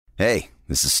Hey,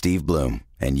 this is Steve Bloom,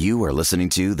 and you are listening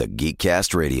to the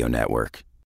Geekcast Radio Network.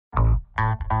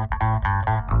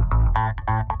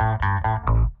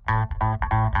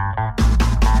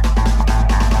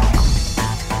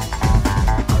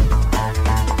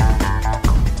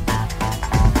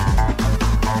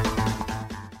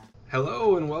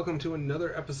 Hello and welcome to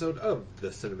another episode of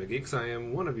The Cinema Geeks. I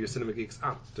am one of your Cinema Geeks,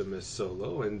 Optimus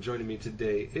Solo, and joining me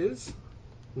today is,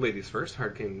 ladies first,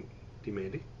 Hardcane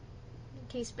D-Mandy.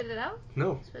 Can you spit it out?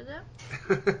 No. Spit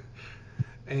it out?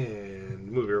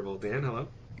 And Movie Revolt Dan, hello.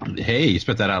 Hey, you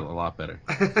spit that out a lot better.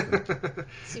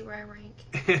 See where I rank.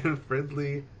 And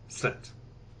Friendly Scent.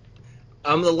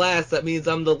 I'm the last, that means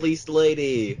I'm the least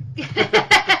lady.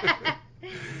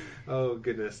 Oh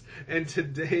goodness! And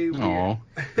today we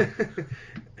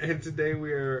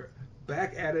are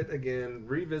back at it again,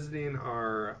 revisiting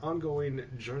our ongoing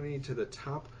journey to the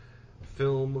top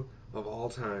film of all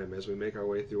time as we make our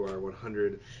way through our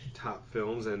 100 top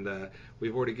films. And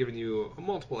we've already given you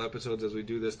multiple episodes as we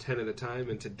do this 10 at a time.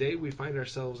 And today we find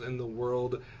ourselves in the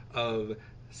world of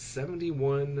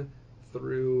 71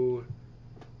 through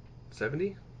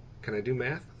 70. Can I do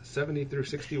math? 70 through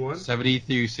 61? 70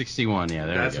 through 61, yeah,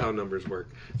 there That's we go. how numbers work.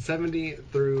 70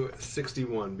 through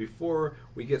 61. Before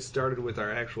we get started with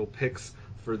our actual picks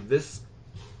for this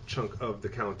chunk of the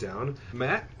countdown,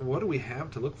 Matt, what do we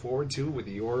have to look forward to with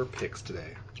your picks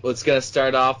today? Well, it's going to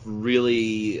start off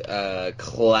really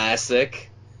classic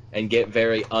and get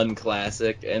very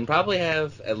unclassic and probably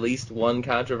have at least one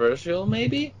controversial,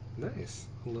 maybe? Nice.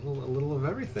 A little of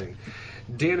everything.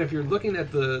 Dan, if you're looking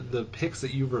at the picks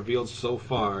that you've revealed so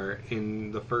far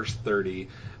in the first 30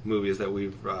 movies that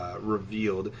we've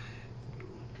revealed,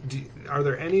 are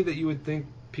there any that you would think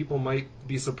people might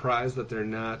be surprised that they're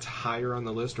not higher on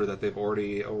the list or that they've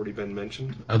already been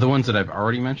mentioned? The ones that I've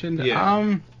already mentioned?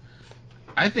 Yeah.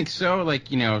 I think so. Like,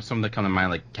 some that come to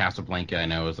mind, like Casablanca, I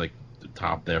know is like the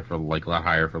top there for like a lot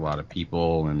higher for a lot of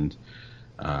people, and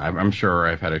I'm sure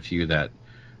I've had a few that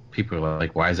people are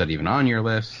like, why is that even on your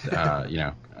list?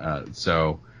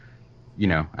 So,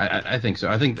 I think so.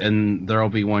 I think, and there'll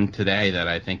be one today that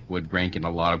I think would rank in a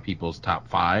lot of people's top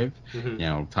 5,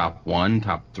 top 1,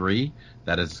 top 3.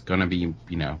 That is going to be,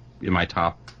 in my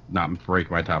top, not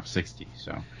break my top 60.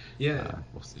 So, yeah,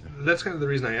 we'll see. That's kind of the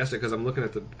reason I asked it, because I'm looking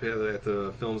at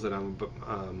the films that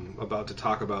I'm about to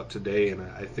talk about today, and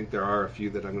I think there are a few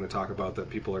that I'm going to talk about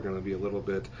that people are going to be a little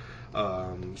bit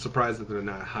surprised that they're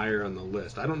not higher on the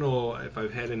list. I don't know if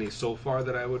I've had any so far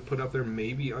that I would put up there.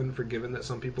 Maybe Unforgiven that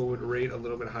some people would rate a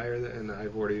little bit higher, and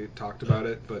I've already talked about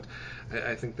it, but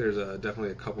I think there's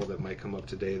definitely a couple that might come up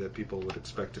today that people would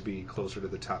expect to be closer to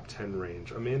the top 10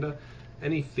 range. Amanda,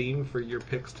 any theme for your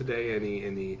picks today?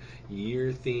 Any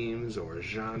year themes or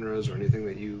genres or anything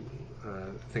that you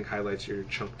think highlights your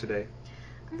chunk today?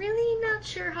 I'm really not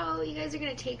sure how you guys are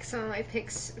going to take some of my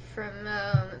picks from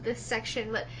this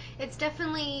section, but it's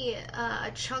definitely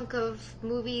a chunk of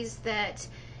movies that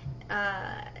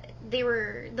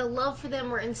the love for them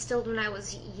were instilled when I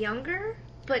was younger,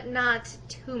 but not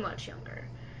too much younger.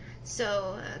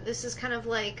 So this is kind of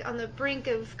like on the brink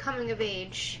of coming of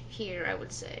age here, I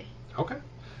would say. Okay.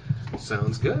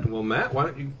 Sounds good. Well, Matt, why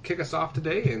don't you kick us off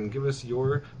today and give us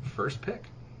your first pick?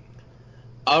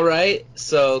 All right,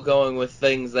 so going with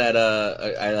things that,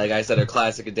 like I said, are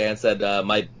classic and Dan said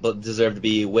might deserve to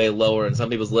be way lower in some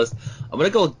people's list, I'm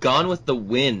going to go Gone with the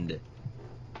Wind.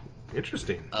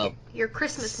 Interesting. Your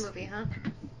Christmas movie, huh?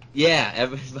 Yeah,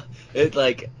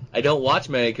 I don't watch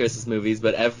Merry Christmas movies,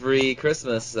 but every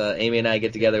Christmas, Amy and I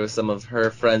get together with some of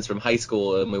her friends from high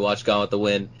school, and we watch Gone with the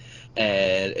Wind,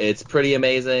 and it's pretty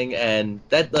amazing, and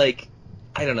that,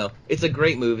 I don't know, it's a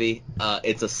great movie.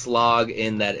 It's a slog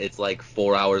in that it's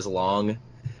 4 hours long.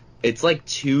 It's 2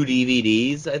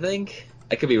 DVDs, I think.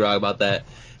 I could be wrong about that,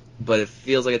 but it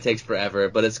feels like it takes forever,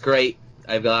 but it's great.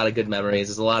 I've got a lot of good memories.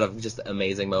 There's a lot of just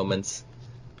amazing moments.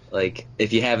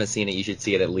 If you haven't seen it, you should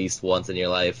see it at least once in your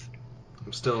life.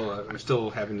 I'm still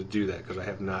having to do that because I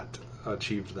have not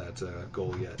achieved that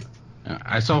goal yet.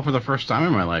 I saw it for the first time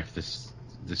in my life this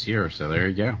year, so there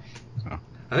you go. So,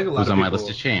 I think a lot it was of on people, my list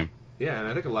of shame. Yeah, and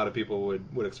I think a lot of people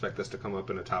would expect this to come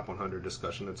up in a top 100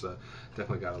 discussion. It's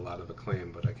definitely got a lot of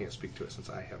acclaim, but I can't speak to it since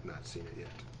I have not seen it yet.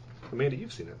 Amanda,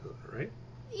 you've seen it, right?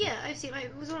 Yeah, I've seen it.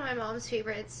 It was one of my mom's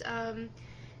favorites.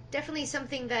 Definitely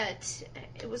something that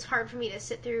it was hard for me to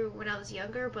sit through when I was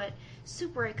younger, but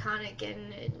super iconic,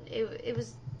 and it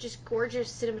was just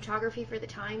gorgeous cinematography for the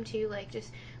time too,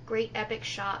 just great epic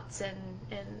shots and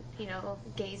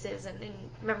gazes and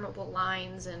memorable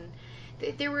lines, and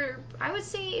there were, I would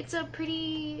say it's a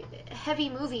pretty heavy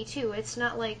movie too. It's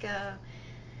not like a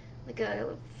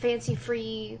fancy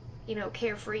free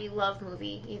carefree love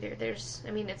movie either. It's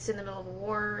in the middle of a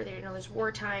war. There's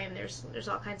wartime. There's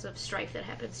all kinds of strife that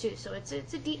happens too. So it's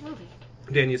a deep movie.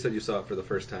 Dan, you said you saw it for the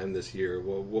first time this year.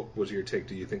 What was your take?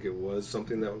 Do you think it was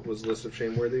something that was list of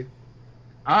shame worthy?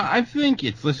 I think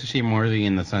it's list of shame worthy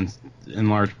in the sense, in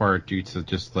large part, due to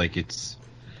just like its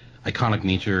iconic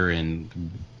nature and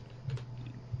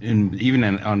even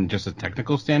on just a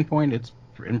technical standpoint, it's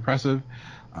impressive.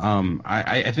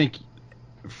 I think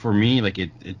for me, like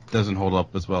it doesn't hold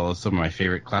up as well as some of my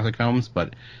favorite classic films,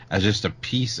 but as just a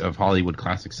piece of Hollywood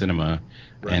classic cinema,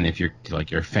 right. And if you're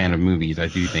a fan of movies, I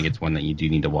do think it's one that you do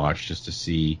need to watch just to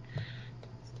see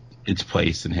its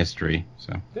place in history.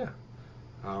 So yeah,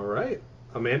 all right,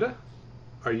 Amanda,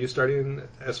 are you starting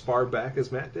as far back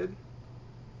as Matt did?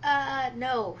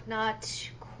 No, not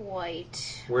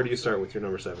quite. Where do you start with your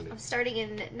number 70? I'm starting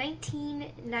in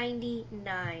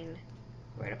 1999.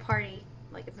 We're at a party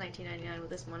like it's 1999 with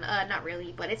this one. Not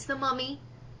really, but it's The Mummy.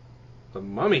 The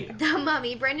Mummy? The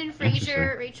Mummy. Brendan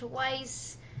Fraser, Rachel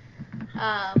Weisz,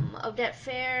 Odette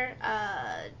Fair.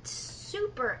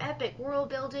 Super epic world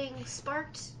building.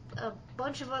 Sparked a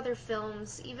bunch of other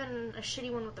films, even a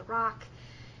shitty one with The Rock.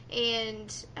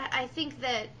 And I think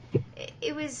that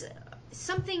it was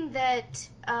something that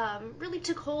really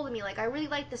took hold of me. Like, I really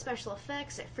liked the special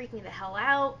effects. It freaked me the hell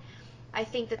out. I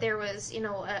think that there was,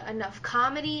 enough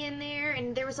comedy in there,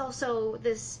 and there was also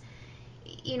this,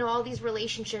 all these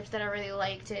relationships that I really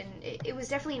liked, and it was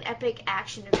definitely an epic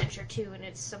action adventure too. And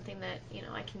it's something that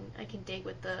I can dig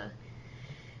with the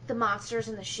monsters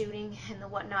and the shooting and the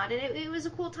whatnot, and it was a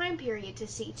cool time period to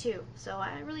see too. So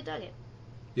I really dug it.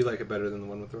 You like it better than the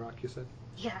one with The Rock, you said?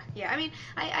 Yeah. I mean,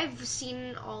 I've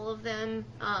seen all of them,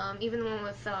 even the one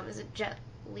with, is it Jet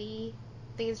Li?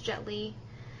 I think it's Jet Li.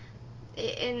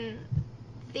 And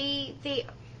I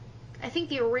think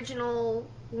the original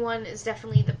one is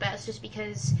definitely the best, just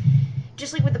because,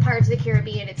 just like with the Pirates of the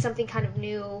Caribbean, it's something kind of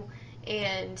new,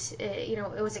 and,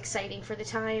 it was exciting for the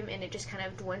time, and it just kind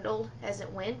of dwindled as it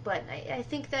went. But I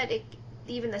think that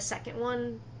even the second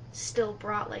one still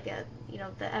brought, like,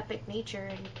 the epic nature,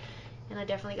 and I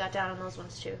definitely got down on those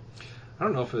ones too. I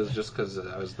don't know if it was just because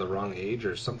I was the wrong age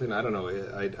or something. I don't know.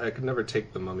 I could never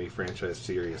take the Mummy franchise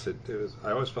serious.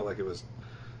 I always felt like it was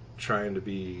trying to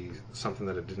be something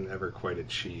that it didn't ever quite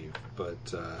achieve.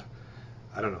 But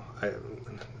I don't know.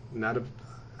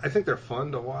 I think they're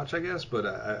fun to watch, I guess, but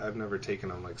I've never taken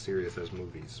them like serious as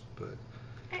movies. But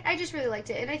I just really liked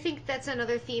it, and I think that's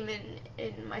another theme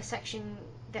in my section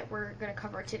that we're going to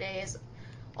cover today is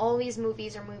all these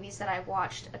movies are movies that I've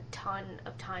watched a ton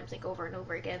of times, like over and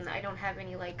over again. I don't have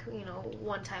any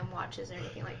one-time watches or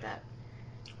anything like that.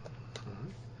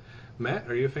 Right. Matt,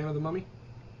 are you a fan of The Mummy?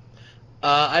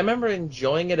 I remember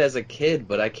enjoying it as a kid,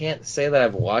 but I can't say that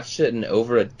I've watched it in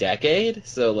over a decade,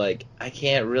 so I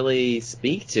can't really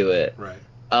speak to it. Right.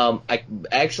 I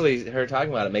actually, her talking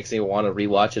about it makes me want to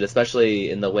rewatch it, especially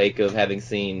in the wake of having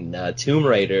seen Tomb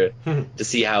Raider, to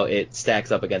see how it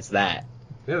stacks up against that.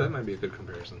 Yeah, that might be a good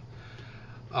comparison.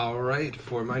 All right,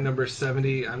 for my number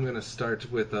 70, I'm going to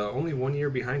start with only 1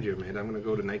 year behind you, Amanda. I'm going to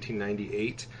go to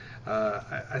 1998.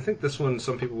 I think this one,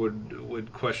 some people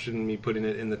would question me putting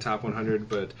it in the top 100,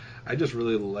 but I just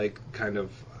really like kind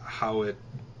of how it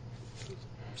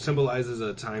symbolizes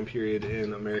a time period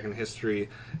in American history,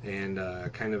 and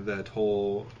kind of that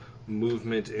whole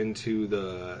movement into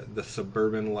the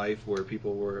suburban life where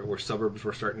people where suburbs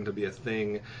were starting to be a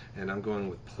thing. And I'm going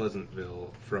with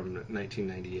Pleasantville from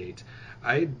 1998.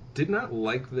 I did not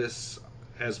like this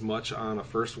as much on a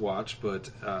first watch, but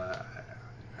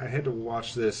I had to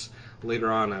watch this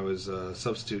later on. I was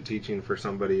substitute teaching for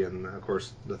somebody, and of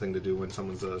course the thing to do when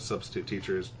someone's a substitute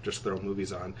teacher is just throw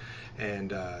movies on.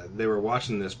 And they were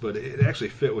watching this, but it actually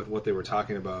fit with what they were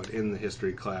talking about in the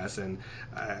history class, and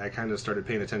I kind of started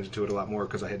paying attention to it a lot more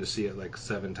because I had to see it like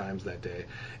 7 times that day.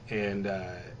 And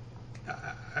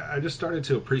I just started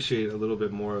to appreciate a little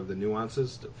bit more of the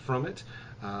nuances from it.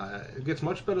 It gets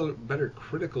much better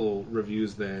critical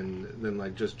reviews than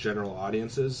like just general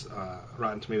audiences.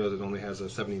 Rotten Tomatoes, it only has a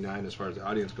 79 as far as the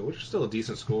audience go, which is still a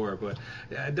decent score, but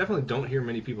I definitely don't hear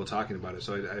many people talking about it,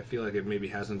 so I feel like it maybe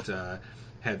hasn't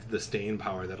had the staying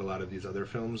power that a lot of these other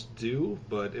films do,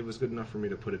 but it was good enough for me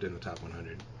to put it in the top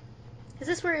 100. Is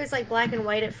this where it's like black and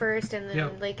white at first, and then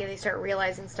Yep. like they start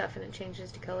realizing stuff and it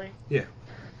changes to color? Yeah,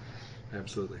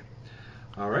 absolutely.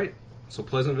 All right. So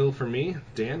Pleasantville for me.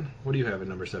 Dan, what do you have at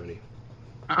number 70?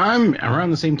 I'm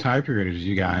around the same time period as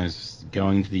you guys,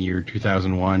 going to the year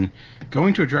 2001,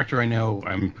 going to a director I know,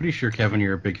 I'm pretty sure, Kevin,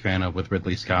 you're a big fan of, with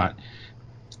Ridley Scott.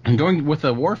 I'm going with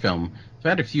a war film. I've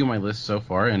had a few on my list so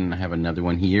far, and I have another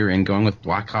one here, and going with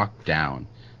Black Hawk Down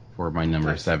for my number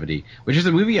Nice. 70, which is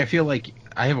a movie I feel like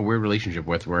I have a weird relationship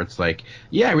with, where it's like,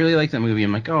 yeah, I really like that movie.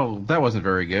 I'm like, oh, that wasn't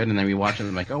very good, and then we watch it, and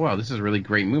I'm like, oh wow, this is a really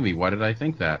great movie. Why did I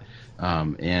think that?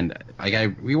 And like I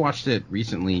rewatched it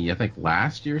recently, I think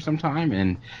last year sometime,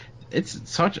 and it's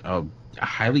such a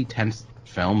highly tense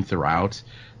film throughout.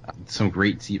 Some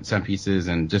great set pieces,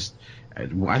 and just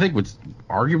I think what's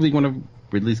arguably one of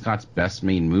Ridley Scott's best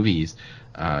made movies.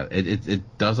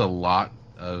 It does a lot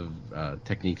of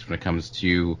techniques when it comes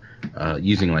to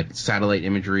using like satellite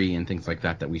imagery and things like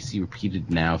that we see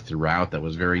repeated now throughout. That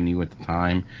was very new at the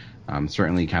time.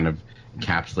 Certainly kind of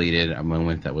encapsulated a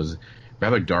moment that was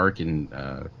rather dark and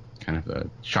kind of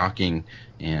shocking,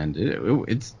 and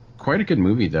it's quite a good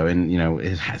movie though. And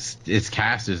its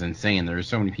cast is insane. There's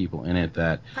so many people in it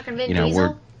that Fucking Vin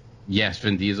Diesel? Yes,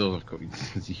 Vin Diesel, of course,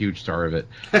 is a huge star of it.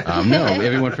 No,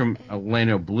 everyone from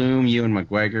Orlando Bloom, Ewan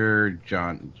McGregor,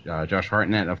 Josh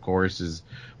Hartnett, of course, is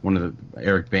one of the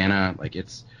Eric Bana. Like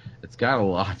it's got a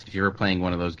lot. If you're playing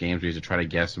one of those games where you have to try to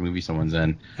guess what movie someone's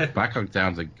in, Black Hawk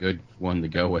Down's a good one to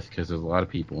go with because there's a lot of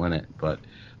people in it, but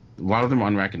a lot of them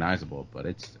unrecognizable. But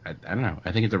I don't know.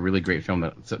 I think it's a really great film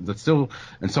that still,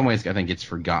 in some ways, I think it's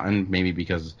forgotten. Maybe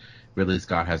because Ridley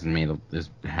Scott hasn't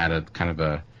had a kind of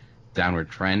a downward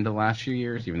trend the last few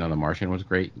years, even though The Martian was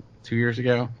great 2 years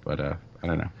ago. But I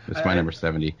don't know. It's my number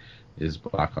 70 is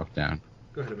Black Hawk Down.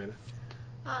 Go ahead, Amanda.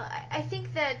 I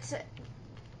think that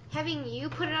having you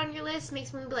put it on your list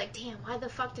makes me be like, damn, why the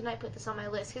fuck didn't I put this on my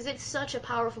list? Because it's such a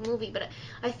powerful movie, but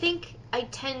I think I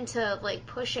tend to like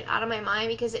push it out of my mind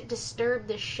because it disturbed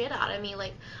the shit out of me.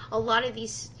 Like a lot of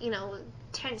these,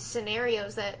 tense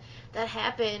scenarios that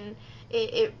happen,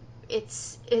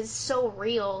 it's so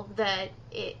real that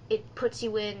it puts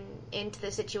you into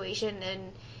the situation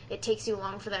and it takes you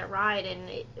along for that ride. And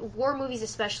war movies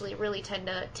especially really tend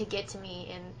to get to me,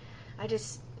 and I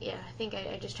think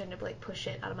I just tend to like push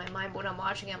it out of my mind when I'm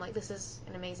watching it. I'm like, this is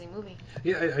an amazing movie.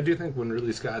 Yeah, I do think when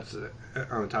Ridley Scott's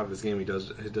on the top of his game, he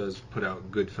does put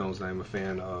out good films, and I'm a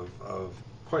fan of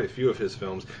quite a few of his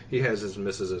films. He has his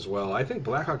misses as well. I think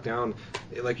Black Hawk Down,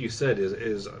 like you said,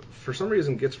 is for some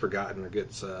reason gets forgotten or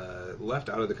gets left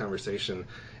out of the conversation,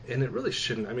 and it really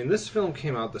shouldn't. I mean, this film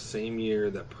came out the same year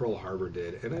that Pearl Harbor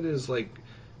did, and it is like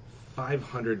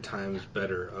 500 times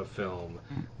better a film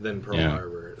than Pearl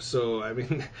Harbor. So, I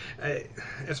mean,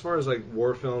 as far as like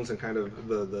war films and kind of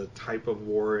the type of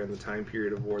war and the time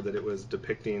period of war that it was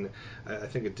depicting, I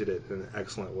think it did it in an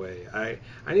excellent way. I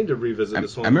need to revisit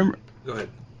this one. I remember. Go ahead.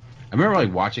 I remember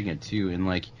like watching it too, and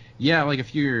like a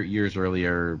few years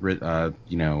earlier,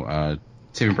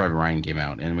 Saving Private Ryan came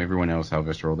out, and everyone knows how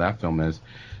visceral that film is.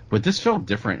 But this felt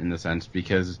different in the sense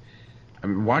because I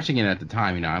mean, watching it at the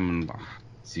time, I'm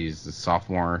he's a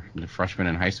sophomore, freshman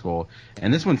in high school,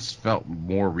 and this one felt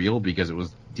more real because it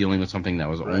was dealing with something that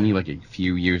was only like a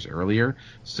few years earlier.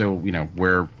 So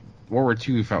where World War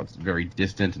II felt very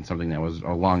distant and something that was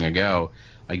long ago,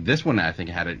 like this one I think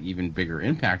had an even bigger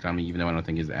impact on me, even though I don't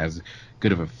think is as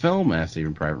good of a film as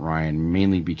Saving Private Ryan,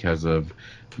 mainly because of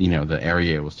the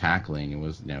area it was tackling. It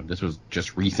was this was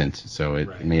just recent, so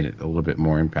it made it a little bit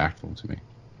more impactful to me.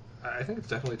 I think it's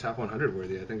definitely top 100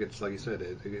 worthy. I think it's, like you said,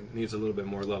 it needs a little bit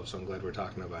more love, so I'm glad we're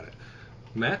talking about it.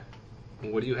 Matt,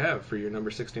 what do you have for your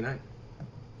number 69?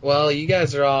 Well, you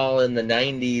guys are all in the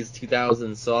 90s,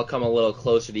 2000s, so I'll come a little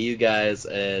closer to you guys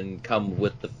and come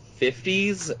with the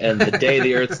 50s and The Day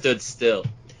the Earth Stood Still.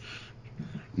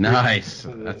 Nice.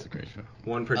 That's a great show.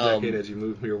 One per decade as you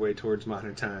move your way towards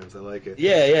modern times. I like it.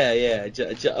 Yeah.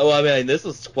 I mean, this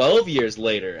was 12 years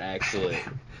later, actually.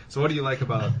 So what do you like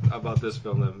about this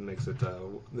film that makes it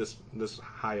this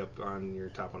high up on your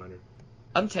top 100?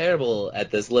 I'm terrible at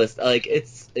this list. Like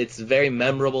it's very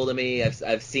memorable to me.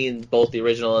 I've seen both the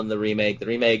original and the remake. The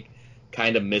remake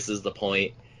kind of misses the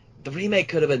point. The remake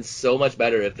could have been so much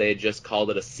better if they had just called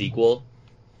it a sequel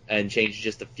and changed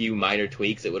just a few minor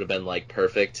tweaks. It would have been like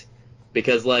perfect.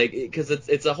 Because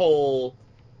it's a whole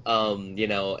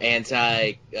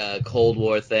anti Cold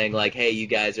War thing, like, hey, you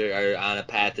guys are on a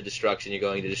path to destruction, you're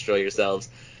going to destroy yourselves,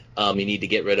 you need to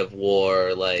get rid of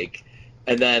war, like,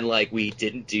 and then like we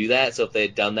didn't do that. So if they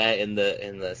had done that in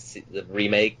the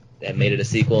remake and made it a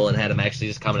sequel and had them actually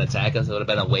just come and attack us, it would have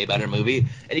been a way better movie.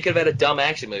 And you could have had a dumb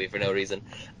action movie for no reason.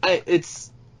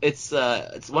 It's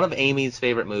one of Amy's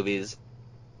favorite movies.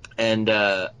 And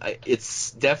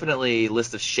it's definitely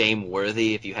list of shame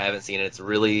worthy if you haven't seen it. It's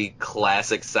really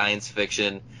classic science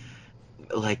fiction.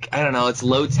 Like, I don't know, it's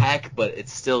low tech, but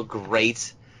it's still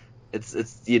great. It's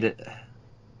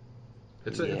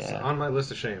on my list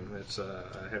of shame.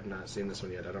 I have not seen this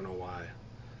one yet. I don't know why.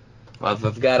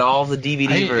 I've got all the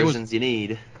DVD versions you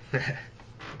need.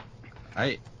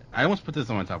 I almost put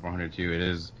this on my top 100 too. It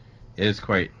is It is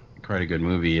quite a good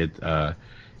movie.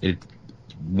 It's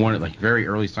one like very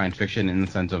early science fiction in the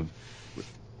sense of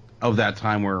that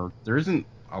time where there isn't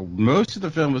most of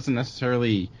the film isn't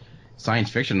necessarily science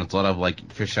fiction. It's a lot of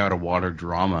like fish out of water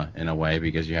drama in a way,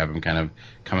 because you have him kind of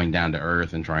coming down to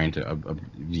earth and trying to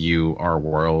view our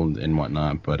world and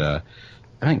whatnot. But I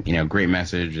think, you know, great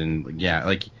message, and yeah,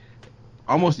 like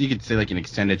almost you could say like an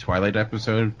extended Twilight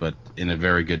episode, but in a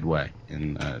very good way.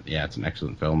 And yeah, it's an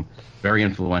excellent film, very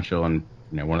influential, and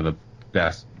you know, one of the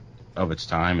best of its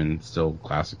time, and still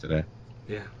classic today.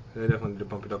 Yeah, I definitely need to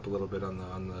bump it up a little bit on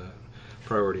the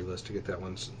priority list to get that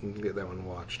one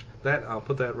watched. I'll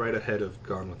put that right ahead of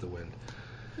Gone with the Wind.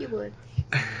 You would.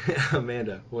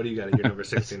 Amanda, what do you got at your number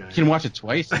 69? You can watch it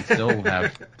twice and still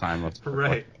have time left.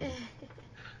 Right.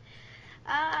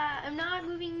 I'm not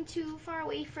moving too far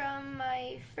away from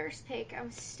my first pick.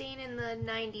 I'm staying in the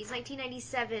 90s.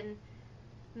 1997,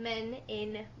 Men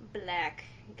in Black.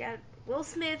 Got Will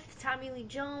Smith, Tommy Lee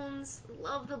Jones.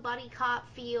 Love the buddy cop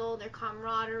feel, their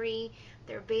camaraderie,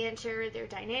 their banter, their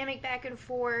dynamic back and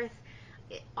forth.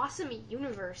 Awesome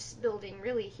universe building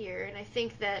really here, and I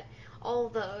think that all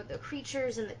the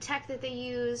creatures and the tech that they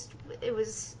used, it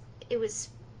was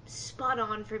spot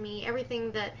on for me.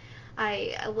 Everything that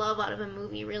I love out of a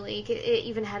movie, really. It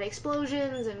even had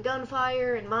explosions and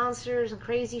gunfire and monsters and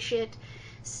crazy shit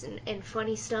and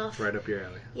funny stuff. Right up your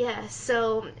alley. Yeah,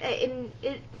 so and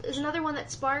it is another one that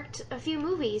sparked a few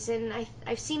movies, and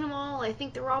I've seen them all. I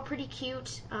think they're all pretty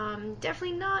cute.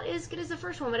 Definitely not as good as the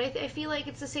first one, but I feel like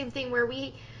it's the same thing where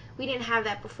we didn't have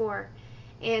that before.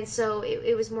 And so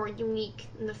it was more unique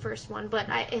in the first one, but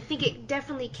I think it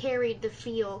definitely carried the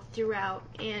feel throughout.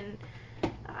 And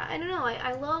I don't know,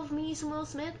 I love me some Will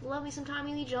Smith, love me some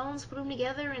Tommy Lee Jones, put them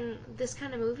together in this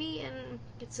kind of movie, and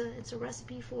it's a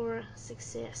recipe for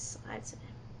success, I'd say.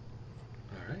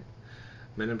 All right.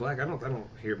 Men in Black, I don't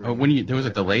hear. Oh, there was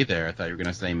a delay there. I thought you were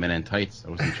gonna say Men in Tights.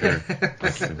 I wasn't sure.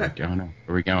 Like, oh no, where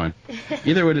are we going?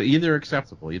 Either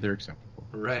acceptable.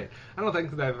 Right. I don't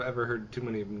think that I've ever heard too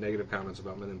many negative comments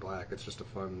about Men in Black. It's just a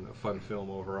fun film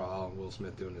overall. Will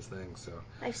Smith doing his thing. So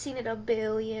I've seen it a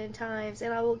billion times,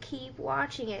 and I will keep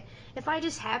watching it. If I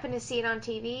just happen to see it on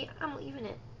TV, I'm leaving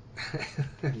it.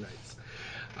 Nice.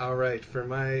 All right, for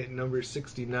my number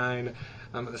 69,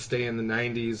 I'm going to stay in the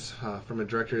 90s from a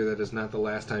director that is not the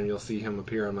last time you'll see him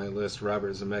appear on my list,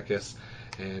 Robert Zemeckis.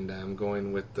 And I'm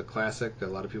going with the classic. A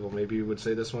lot of people maybe would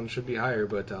say this one should be higher,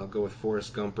 but I'll go with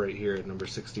Forrest Gump right here at number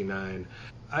 69.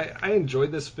 I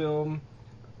enjoyed this film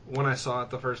when I saw it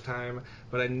the first time,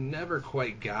 but I never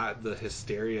quite got the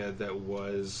hysteria that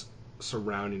was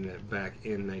surrounding it back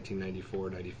in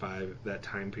 1994, 95, that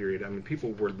time period. I mean,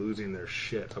 people were losing their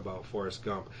shit about Forrest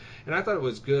Gump. And I thought it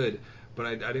was good, but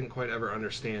I didn't quite ever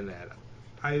understand that.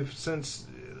 I've since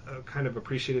kind of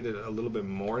appreciated it a little bit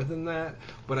more than that,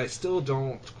 but I still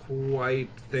don't quite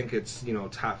think it's, you know,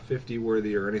 top 50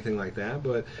 worthy or anything like that,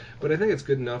 but I think it's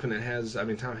good enough, and it has, I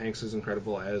mean, Tom Hanks is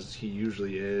incredible as he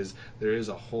usually is. There is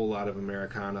a whole lot of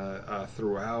Americana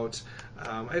throughout.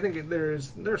 I think there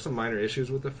are some minor issues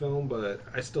with the film, but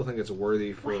I still think it's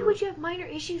worthy for... Why would you have minor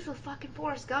issues with fucking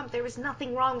Forrest Gump? There was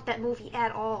nothing wrong with that movie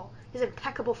at all. It's an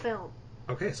impeccable film.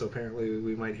 Okay, so apparently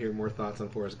we might hear more thoughts on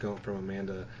Forrest Gump from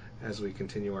Amanda as we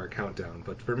continue our countdown.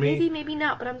 But for me... Maybe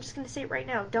not, but I'm just going to say it right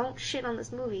now. Don't shit on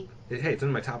this movie. Hey, it's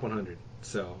in my top 100,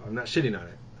 so I'm not shitting on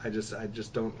it. I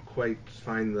just don't quite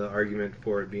find the argument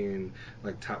for it being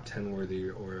like top 10 worthy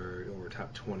or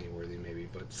top 20 worthy maybe.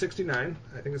 But 69,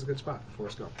 I think is a good spot for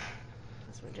Forrest Gump.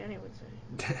 That's what Jenny would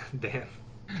say. Dan.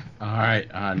 All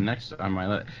right, next on my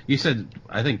list. You said,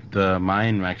 I think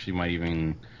mine actually might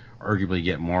even arguably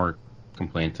get more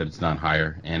complaints that it's not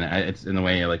higher, and it's in a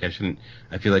way like I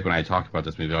feel like when I talked about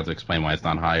this movie I have to explain why it's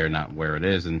not higher, not where it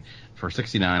is. And for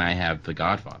 69 I have The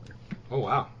Godfather. Oh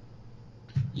wow.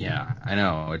 Yeah, I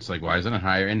know, it's like, why isn't it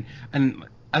higher? And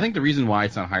I think the reason why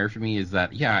it's not higher for me is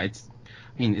that it's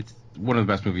one of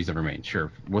the best movies ever made,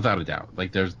 sure, without a doubt.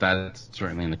 Like that's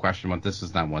certainly in the question, but this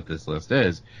is not what this list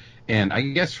is. And I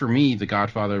guess for me, The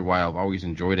Godfather, while I've always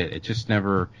enjoyed it, it just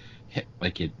never hit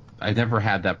like it. I've never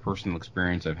had that personal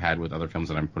experience I've had with other films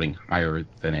that I'm putting higher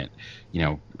than it,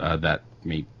 that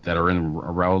are in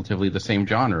a relatively the same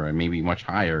genre and maybe much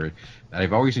higher.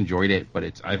 I've always enjoyed it,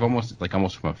 but I've almost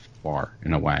from afar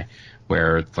in a way,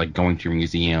 where it's like going to a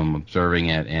museum, observing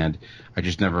it, and I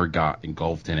just never got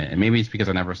engulfed in it. And maybe it's because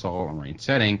I never saw it in the right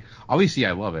setting. Obviously,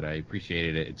 I love it. I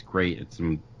appreciated it. It's great. It's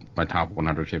in my top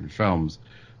 100 favorite films.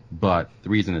 But the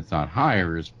reason it's not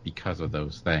higher is because of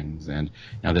those things. And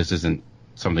now this isn't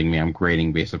something I'm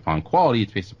grading based upon quality.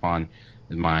 It's based upon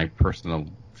my personal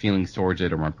feelings towards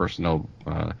it, or my personal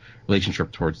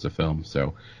relationship towards the film.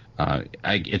 So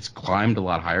It's climbed a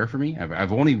lot higher for me.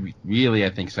 I've only really, I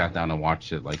think, sat down and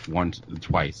watched it like once,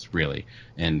 twice, really,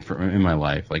 in my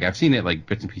life. Like I've seen it like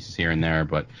bits and pieces here and there,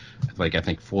 but like I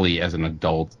think fully as an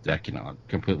adult, that can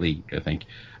completely, I think,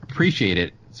 appreciate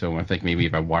it. So I think maybe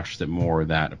if I watched it more,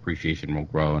 that appreciation will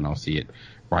grow and I'll see it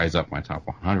rise up my top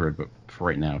 100. But for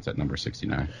right now, it's at number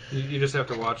 69. You just have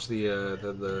to watch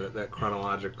the that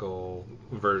chronological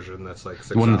version that's like 6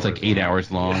 The one hours that's like 8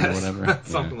 hours long Yes, or whatever.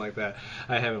 something like that.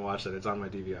 I haven't watched it. It's on my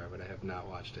DVR, but I have not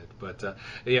watched it. But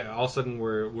yeah, all of a sudden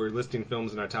we're listing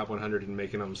films in our top 100 and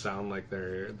making them sound like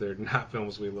they're not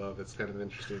films we love. It's kind of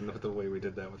interesting the way we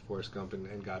did that with Forrest Gump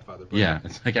and Godfather. But, Yeah,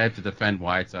 it's like I have to defend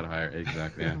why it's that higher.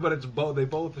 Exactly. Yeah. but it's both. They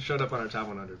both showed up on our top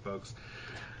 100, folks.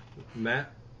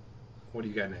 Matt, what do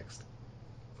you got next?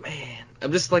 Man,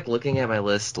 I'm just like looking at my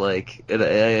list, like, and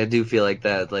I do feel like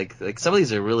that, like some of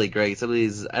these are really great. Some of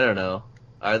these, I don't know,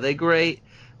 are they great?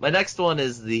 My next one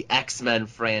is the X-Men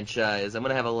franchise. I'm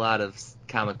gonna have a lot of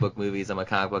comic book movies. I'm a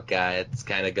comic book guy. It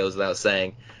kind of goes without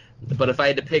saying. But if I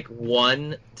had to pick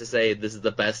one to say this is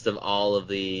the best of all of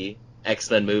the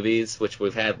X-Men movies, which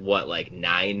we've had like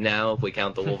 9 now if we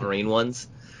count the Wolverine ones,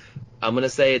 I'm gonna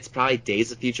say it's probably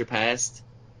Days of Future Past.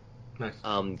 Nice.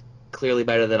 Clearly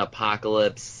better than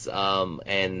Apocalypse,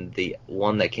 and the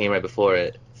one that came right before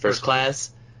it, First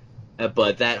Class.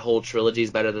 But that whole trilogy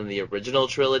is better than the original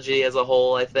trilogy as a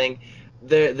whole, I think.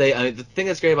 The thing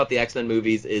that's great about the X-Men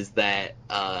movies is that,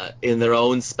 in their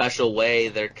own special way,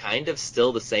 they're kind of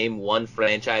still the same one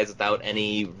franchise without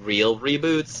any real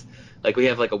reboots. Like, we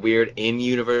have like a weird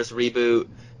in-universe reboot,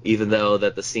 even though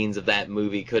that the scenes of that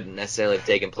movie couldn't necessarily have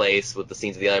taken place with the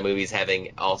scenes of the other movies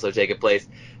having also taken place.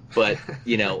 But,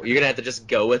 you're going to have to just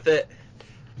go with it.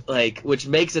 Like, which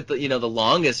makes it, the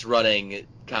longest running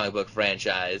comic book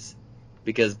franchise,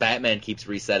 because Batman keeps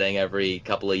resetting every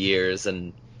couple of years,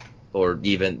 every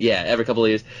couple of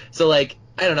years. So, like,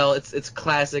 I don't know, it's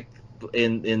classic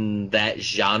in that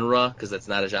genre, because that's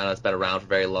not a genre that's been around for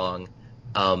very long.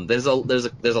 There's a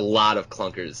lot of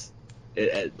clunkers,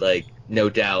 like, no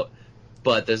doubt,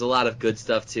 but there's a lot of good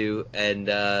stuff too, and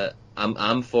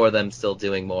I'm for them still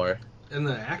doing more. And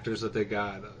the actors that they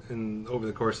got over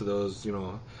the course of those,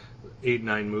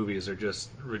 8-9 movies are just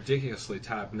ridiculously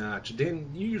top notch. Dan,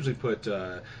 you usually put,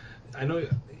 I know,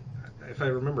 if I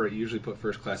remember, you usually put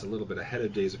First Class a little bit ahead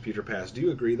of Days of Future Past. Do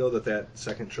you agree though that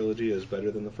second trilogy is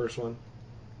better than the first one?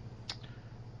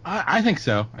 I think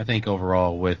so. I think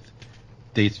overall with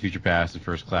Days of Future Past and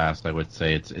First Class, I would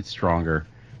say it's stronger.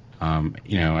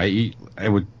 I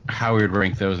would how we would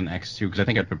rank those in X2, because I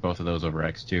think I'd put both of those over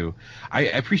X2. I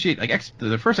appreciate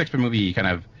the first X-Men movie. Kind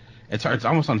of, it's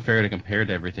almost unfair to compare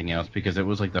to everything else, because it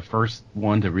was like the first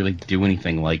one to really do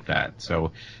anything like that.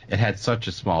 So it had such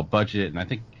a small budget, and I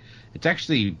think it's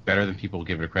actually better than people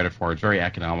give it credit for. It's very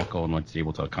economical in what it's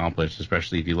able to accomplish,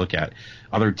 especially if you look at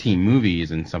other team movies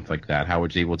and stuff like that, how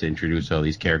it's able to introduce all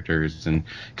these characters and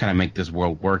kind of make this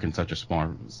world work in such a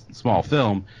small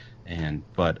film.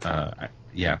 But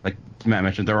like Matt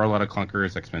mentioned, there are a lot of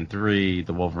clunkers, X-Men 3,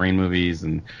 the Wolverine movies,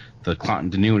 and the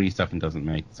continuity stuff, and doesn't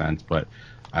make sense. But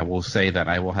I will say that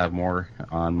I will have more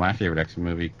on my favorite X-Men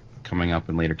movie coming up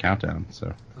in later countdown.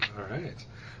 So. All right.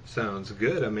 Sounds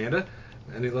good. Amanda,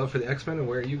 any love for the X-Men, and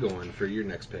where are you going for your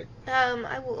next pick?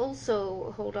 I will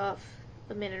also hold off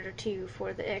a minute or two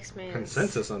for the X-Men.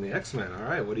 Consensus on the X-Men. All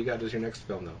right. What do you got as your next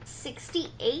film, though?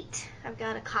 68. I've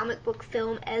got a comic book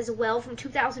film as well from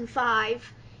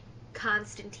 2005.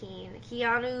 Constantine.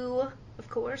 Keanu, of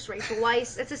course. Rachel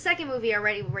Weisz. It's the second movie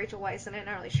already with Rachel Weisz, and I'm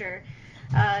not really sure.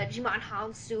 Jimon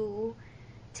Hounsou,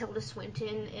 Tilda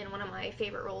Swinton in one of my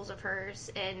favorite roles of hers.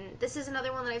 And this is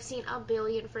another one that I've seen a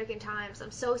billion freaking times.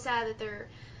 I'm so sad that there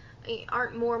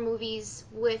aren't more movies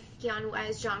with Keanu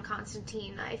as John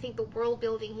Constantine. I think the world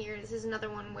building here, this is another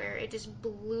one where it just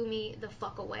blew me the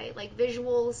fuck away. Like,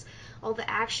 visuals, all the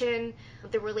action,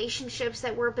 the relationships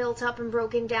that were built up and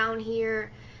broken down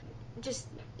here, just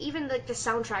even the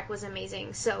soundtrack was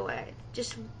amazing. So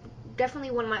just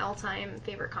definitely one of my all-time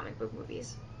favorite comic book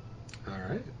movies. All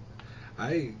right.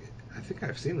 I think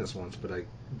I've seen this once, but I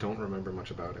don't remember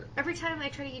much about it. Every time I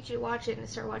try to get you to watch it and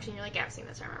start watching, you're like, yeah, I've seen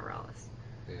this, I remember all this.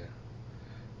 Yeah.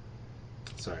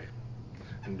 Sorry.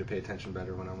 I need to pay attention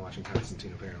better when I'm watching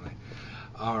Constantine, apparently.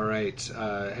 All right.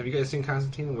 Have you guys seen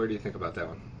Constantine? Where do you think about that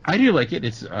one? I do like it.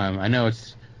 It's I know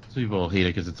some people hate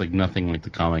it because it's like nothing like the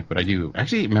comic, but I do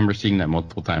actually remember seeing that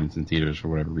multiple times in theaters for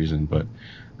whatever reason. But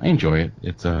I enjoy it.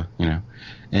 It's and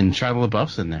Shia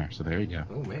LaBeouf's in there, so there you go.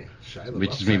 Oh man, Shia LaBeouf.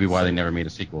 Which is maybe why they never made a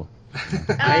sequel.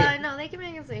 No, they can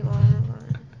make a sequel.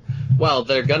 Well,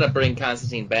 they're gonna bring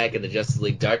Constantine back in the Justice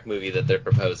League Dark movie that they're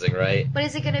proposing, right? But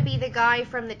is it gonna be the guy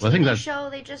from the TV show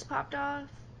they just popped off?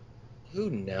 Who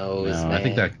knows, No, man? I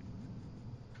think that.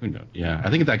 Who knows? Yeah, I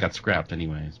think that got scrapped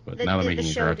anyways. But now they're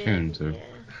making a cartoon, so. Yeah.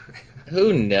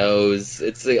 Who knows?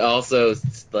 It's also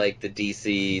like the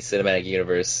DC cinematic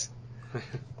universe.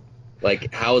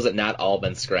 Like, how has it not all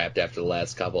been scrapped after the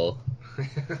last couple?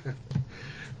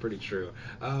 Pretty true.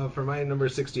 For my number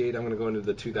 68, I'm going to go into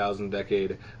the 2000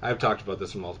 decade. I've talked about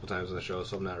this multiple times on the show,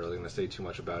 so I'm not really going to say too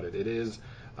much about it. It is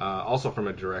also from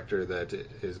a director that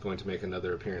is going to make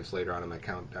another appearance later on in my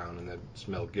countdown, and that's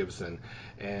Mel Gibson.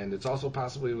 And it's also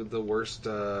possibly with the worst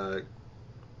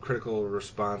critical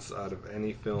response out of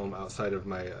any film outside of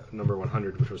my number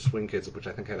 100, which was Swing Kids, which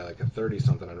I think had like a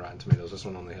 30-something on Rotten Tomatoes. This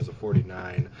one only has a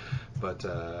 49. But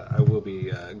I will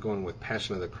be going with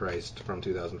Passion of the Christ from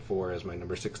 2004 as my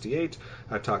number 68.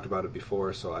 I've talked about it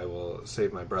before, so I will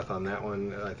save my breath on that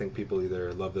one. I think people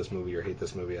either love this movie or hate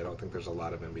this movie. I don't think there's a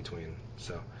lot of in between.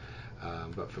 So,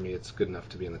 but for me, it's good enough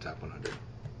to be in the top 100.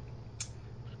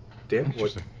 Dan,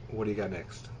 what do you got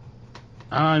next?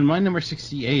 On my number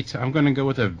 68, I'm going to go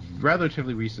with a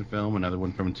relatively recent film, another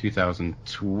one from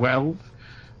 2012,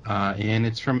 and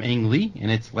it's from Ang Lee,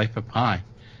 and it's Life of Pi.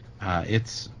 I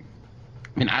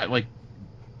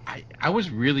was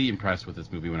really impressed with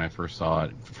this movie when I first saw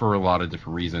it for a lot of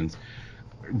different reasons.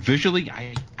 Visually,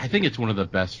 I think it's one of the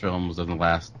best films of the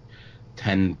last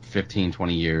 10, 15,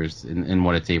 20 years in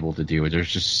what it's able to do.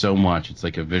 There's just so much. It's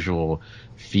like a visual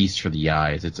feast for the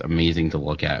eyes. It's amazing to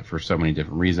look at for so many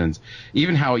different reasons.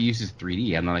 Even how it uses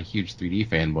 3D. I'm not a huge 3D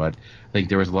fan, but I think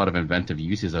there was a lot of inventive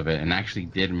uses of it and actually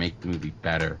did make the movie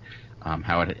better.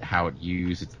 How it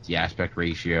used the aspect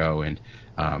ratio and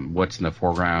what's in the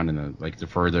foreground and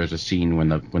there's a scene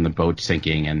when the boat's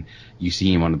sinking and you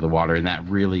see him under the water, and that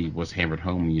really was hammered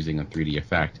home using a 3D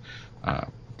effect. I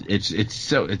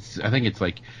think it's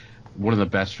like one of the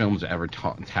best films to ever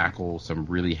tackle some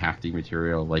really hefty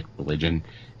material like religion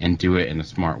and do it in a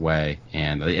smart way.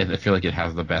 And I feel like it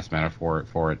has the best metaphor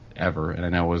for it ever. And I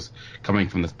know it was coming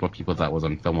from this book people thought was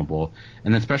unfilmable.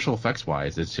 And then special effects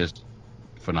wise, it's just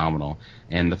phenomenal.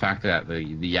 And the fact that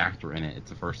the actor in it, it's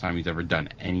the first time he's ever done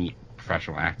any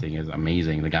professional acting, is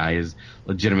amazing. The guy is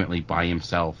legitimately by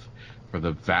himself for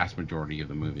the vast majority of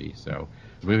the movie. So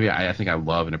the movie I think I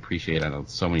love and appreciate on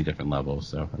so many different levels.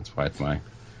 So that's why it's my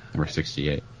number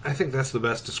 68. I think that's the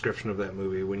best description of that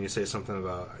movie when you say something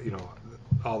about,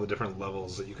 all the different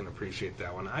levels that you can appreciate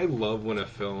that one. I love when a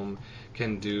film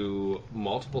can do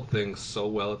multiple things so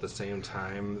well at the same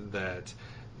time that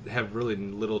have really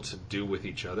little to do with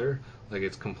each other. Like,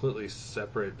 it's completely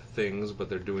separate things, but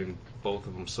they're doing both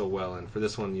of them so well. And for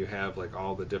this one, you have like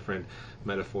all the different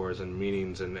metaphors and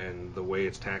meanings and the way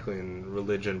it's tackling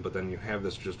religion, but then you have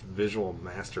this just visual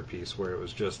masterpiece where it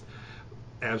was just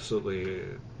absolutely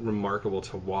remarkable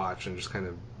to watch and just kind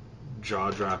of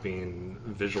jaw-dropping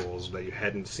visuals that you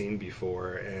hadn't seen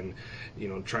before, and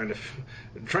trying to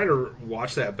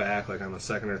watch that back like on the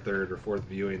second or third or fourth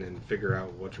viewing and figure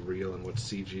out what's real and what's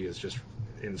CG is just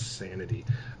insanity.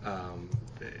 I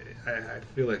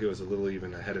feel like it was a little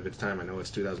even ahead of its time. I know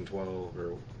it's 2012,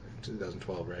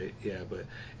 right? Yeah, but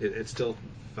it still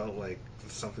felt like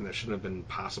something that shouldn't have been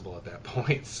possible at that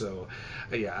point. So,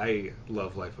 yeah, I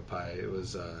love Life of Pi. It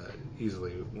was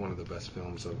easily one of the best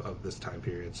films of this time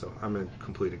period. So I'm in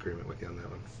complete agreement with you on that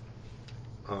one.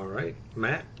 All right,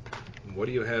 Matt, what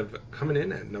do you have coming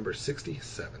in at number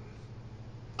 67?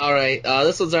 All right,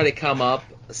 this one's already come up,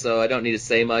 so I don't need to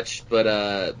say much.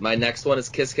 But my next one is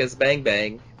Kiss Kiss Bang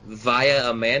Bang via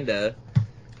Amanda.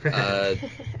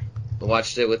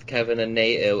 Watched it with Kevin and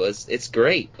Nate. It's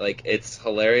great. Like, it's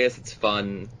hilarious. It's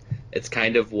fun. It's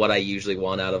kind of what I usually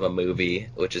want out of a movie,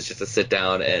 which is just to sit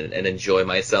down and enjoy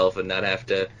myself and not have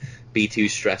to be too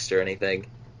stressed or anything.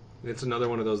 It's another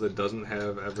one of those that doesn't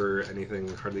have ever anything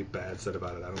hardly bad said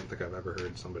about it. I don't think I've ever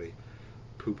heard somebody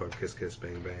poop on Kiss Kiss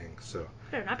Bang Bang. So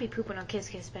better not be pooping on Kiss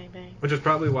Kiss Bang Bang. Which is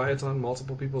probably why it's on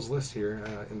multiple people's lists here,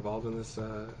 involved in this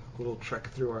little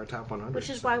trek through our top 100. Which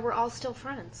is why we're all still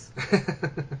friends.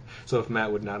 So if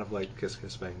Matt would not have liked Kiss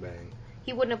Kiss Bang Bang,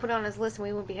 he wouldn't have put it on his list and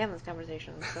we wouldn't be having this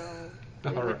conversation. So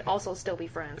we would also still be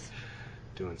friends.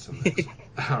 Doing some X-Men.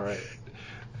 All right.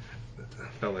 I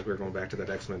felt like we were going back to that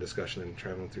X-Men discussion and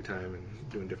traveling through time and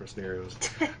doing different scenarios.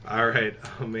 All right,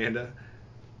 Amanda.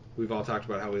 We've all talked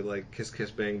about how we like Kiss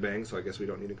Kiss Bang Bang, so I guess we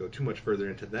don't need to go too much further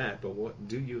into that, but what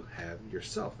do you have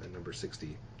yourself at number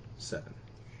 67?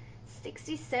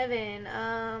 67.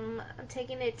 I'm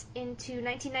taking it into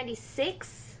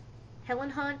 1996. Helen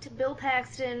Hunt, Bill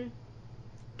Paxton,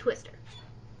 Twister.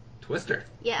 Twister?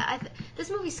 Yeah, this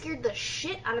movie scared the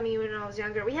shit out of me when I was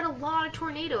younger. We had a lot of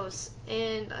tornadoes,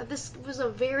 and this was a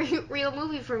very real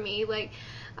movie for me. Like,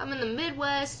 I'm in the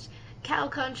Midwest, cow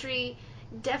country,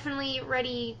 definitely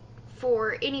ready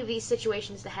for any of these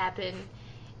situations to happen.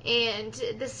 And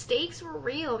the stakes were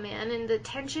real, man, and the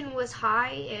tension was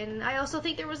high, and I also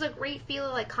think there was a great feel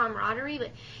of, like, camaraderie,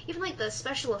 but even, like, the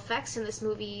special effects in this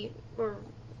movie were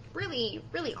really,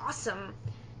 really awesome,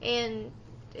 and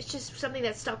it's just something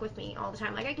that stuck with me all the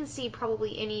time. Like, I can see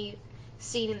probably any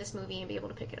scene in this movie and be able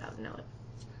to pick it up and know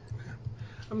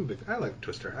it. I like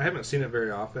Twister. I haven't seen it very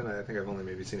often. I think I've only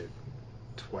maybe seen it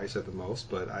twice at the most,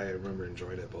 but I remember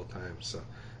enjoying it both times, so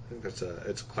I think it's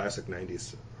a classic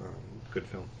 90s good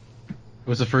film. It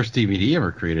was the first DVD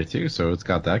ever created too, so it's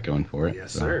got that going for it.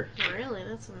 Yes, so. sir. Really?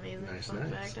 That's amazing. Nice.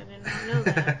 Fact. I did not know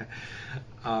that.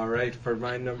 All right, for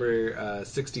my number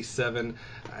 67,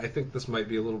 I think this might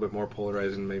be a little bit more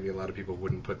polarizing. Maybe a lot of people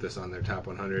wouldn't put this on their top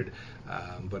 100,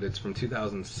 but it's from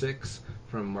 2006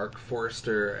 from Mark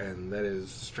Forster, and that is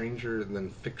Stranger Than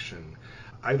Fiction.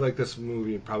 I like this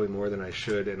movie probably more than I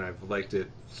should, and I've liked it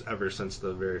ever since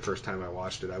the very first time I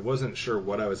watched it. I wasn't sure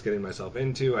what I was getting myself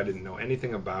into. I didn't know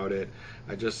anything about it.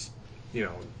 I just,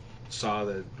 saw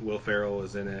that Will Ferrell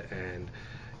was in it, and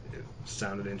it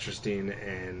sounded interesting,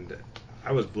 and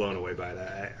I was blown away by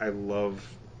that. I love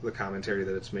the commentary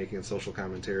that it's making, social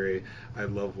commentary. I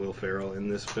love Will Ferrell in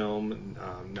this film,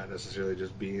 not necessarily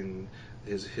just being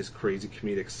his crazy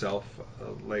comedic self,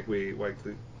 like we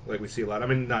see a lot. I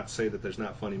mean, not to say that there's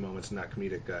not funny moments and not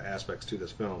comedic aspects to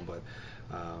this film, but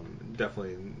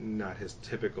definitely not his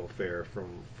typical fare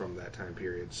from that time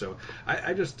period. So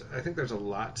I think there's a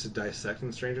lot to dissect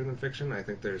in Stranger Than Fiction. I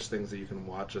think there's things that you can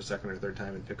watch a second or third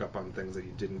time and pick up on things that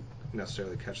you didn't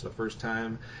necessarily catch the first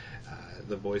time.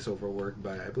 The voiceover work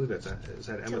by, I believe is that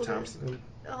Emma Tilda. Thompson?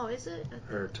 Oh, is it?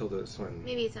 Or Tilda Swinton?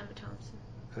 Maybe it's Emma Thompson.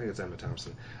 I think it's Emma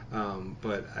Thompson.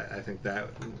 But I think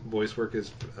that voice work is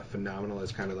phenomenal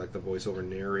as kind of like the voiceover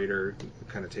narrator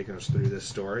kind of taking us through this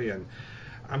story. And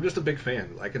I'm just a big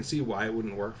fan. I can see why it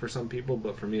wouldn't work for some people,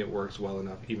 but for me it works well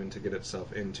enough even to get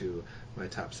itself into my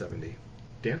top 70.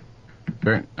 Dan?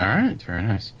 All right, very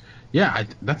nice. Yeah,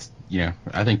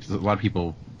 I think a lot of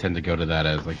people tend to go to that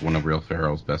as like one of Will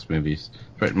Ferrell's best movies,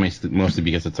 but mostly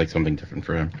because it's like something different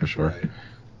for him, for sure. Right.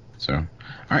 So, all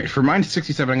right, for mine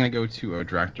 67, I'm going to go to a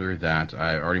director that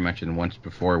I already mentioned once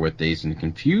before with Dazed and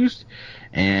Confused,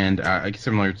 and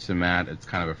similar to Matt, it's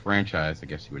kind of a franchise, I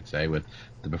guess you would say, with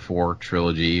the Before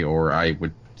trilogy, or I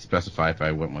would specify if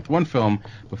I went with one film,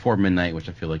 Before Midnight, which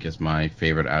I feel like is my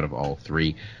favorite out of all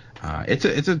three. It's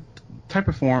a type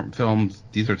of films.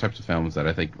 These are types of films that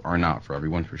I think are not for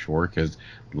everyone, for sure, because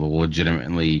they'll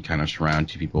legitimately kind of surround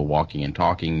two people walking and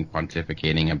talking,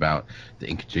 pontificating about the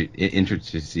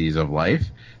intricacies of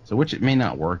life. So, which it may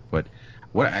not work, but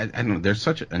I don't know. There's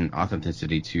such an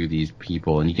authenticity to these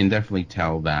people, and you can definitely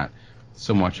tell that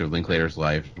so much of Linklater's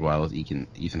life, as well as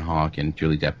Ethan Hawke and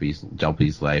Julie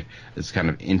Delpy's life, is kind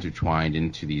of intertwined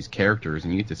into these characters,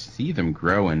 and you get to see them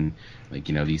grow in, like,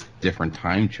 these different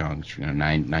time chunks,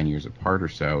 9 years apart or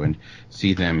so, and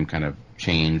see them kind of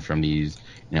change from these,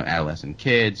 adolescent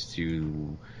kids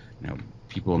to,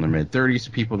 people in their mid-30s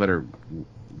to people that are,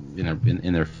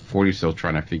 in their 40s still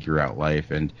trying to figure out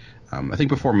life. And I think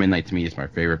Before Midnight to me is my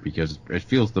favorite because it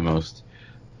feels the most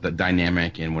the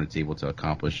dynamic and what it's able to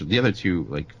accomplish. The other two,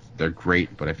 like, they're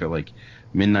great, but I feel like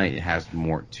Midnight has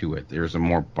more to it. There's a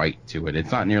more bite to it.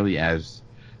 It's not nearly as,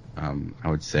 I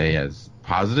would say, as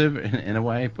positive in a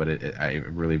way, but I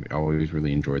always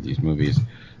really enjoyed these movies.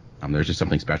 There's just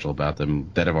something special about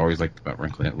them that I've always liked about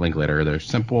Linklater. They're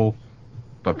simple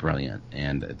but brilliant,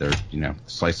 and they're,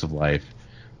 slice of life.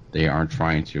 They aren't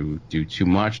trying to do too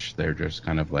much. They're just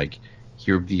kind of like,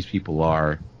 here these people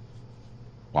are,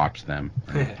 watch them.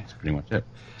 That's pretty much it.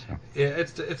 So. Yeah,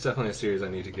 it's definitely a series I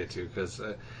need to get to because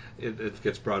it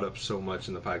gets brought up so much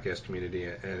in the podcast community,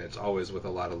 and it's always with a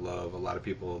lot of love. A lot of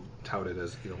people tout it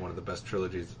as one of the best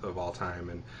trilogies of all time,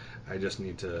 and I just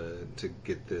need to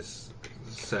get this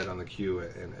set on the queue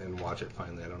and watch it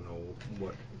finally. I don't know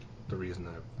what the reason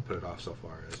I put it off so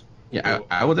far is. Yeah,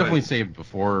 I will definitely say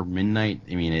Before Midnight.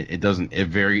 I mean,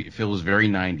 it feels very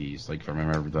 90s, like from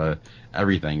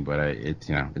everything, but it's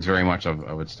very much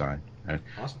of its time.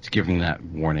 Awesome. It's giving that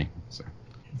warning.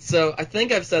 So I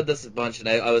think I've said this a bunch, and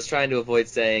I was trying to avoid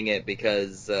saying it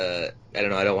because I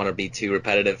don't want to be too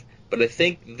repetitive. But I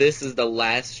think this is the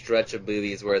last stretch of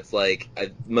movies where it's like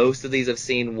most of these I've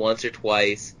seen once or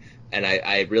twice, and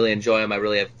I really enjoy them. I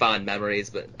really have fond memories,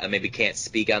 but I maybe can't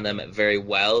speak on them very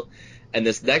well. And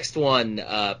this next one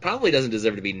probably doesn't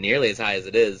deserve to be nearly as high as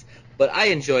it is, but I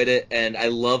enjoyed it, and I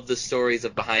love the stories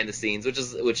of behind the scenes,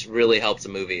 which really helps a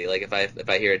movie. Like if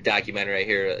I hear a documentary, I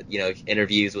hear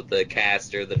interviews with the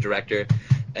cast or the director,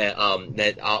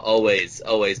 that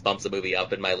always bumps a movie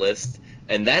up in my list,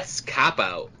 and that's Cop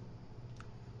Out.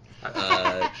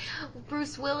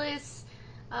 Bruce Willis.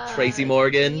 Tracy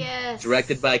Morgan. Yes.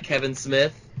 Directed by Kevin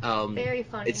Smith. Very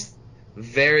funny. It's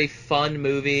very fun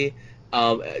movie.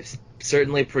 It's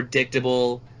certainly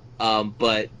predictable.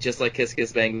 But just like Kiss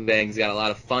Kiss Bang Bang's got a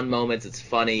lot of fun moments. It's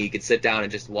funny. You could sit down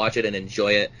and just watch it and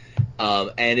enjoy it.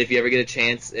 And if you ever get a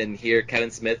chance and hear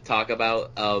Kevin Smith talk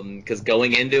about, because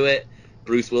going into it,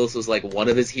 Bruce Willis was like one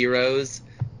of his heroes.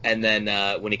 And then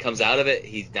when he comes out of it,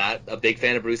 he's not a big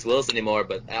fan of Bruce Willis anymore.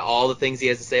 But all the things he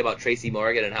has to say about Tracy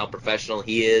Morgan and how professional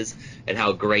he is and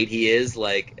how great he is,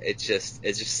 like it just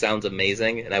sounds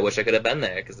amazing. And I wish I could have been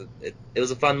there because it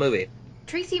was a fun movie.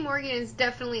 Tracy Morgan is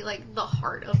definitely like the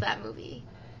heart of that movie.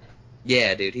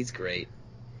 Yeah, dude, he's great.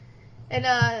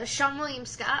 And Sean William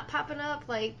Scott popping up,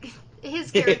 like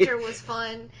his character was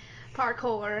fun,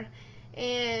 parkour.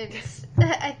 And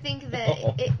I think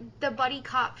that the buddy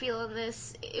cop feel in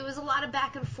this, it was a lot of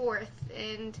back and forth,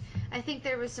 and I think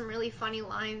there was some really funny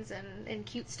lines and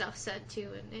cute stuff said too,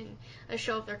 and a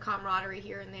show of their camaraderie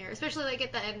here and there, especially like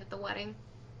at the end at the wedding.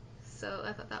 So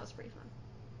I thought that was pretty fun.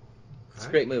 It's a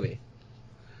great movie.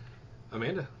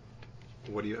 Amanda,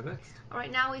 what do you have next? All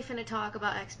right, now we finna talk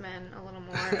about X-Men a little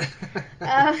more.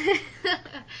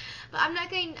 But I'm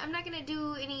not gonna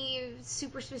do any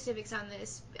super specifics on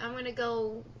this.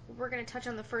 We're gonna touch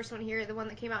on the first one here, the one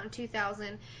that came out in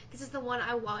 2000. This is the one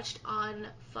I watched on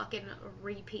fucking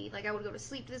repeat. Like I would go to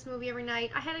sleep to this movie every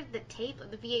night. I had the tape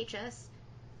of the VHS,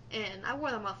 and I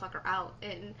wore that motherfucker out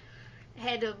and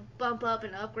had to bump up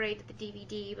and upgrade to the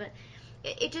DVD, but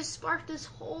it just sparked this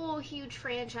whole huge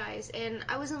franchise, and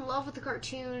I was in love with the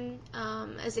cartoon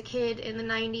as a kid in the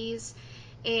 90s,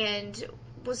 and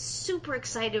was super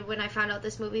excited when I found out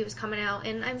this movie was coming out,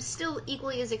 and I'm still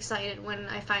equally as excited when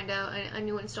I find out a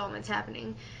new installment's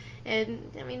happening.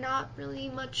 And, I mean, not really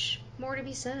much more to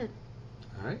be said.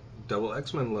 All right, double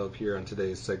X-Men love here on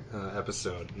today's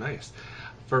episode. Nice.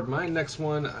 For my next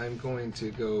one, I'm going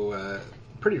to go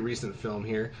pretty recent film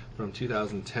here from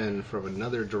 2010 from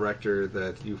another director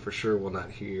that you for sure will not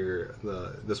hear.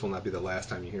 This will not be the last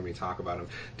time you hear me talk about him.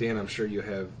 Dan, I'm sure you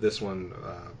have this one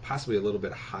possibly a little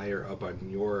bit higher up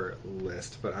on your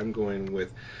list, but I'm going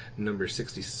with number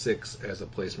 66 as a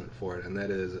placement for it, and that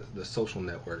is The Social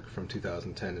Network from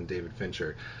 2010 and David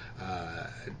Fincher. I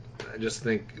just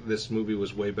think this movie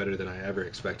was way better than I ever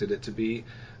expected it to be.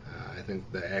 I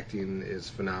think the acting is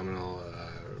phenomenal.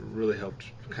 Really helped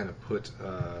kind of put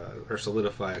or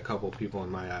solidify a couple people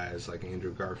in my eyes, like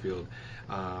Andrew Garfield.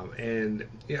 And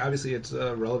yeah, obviously it's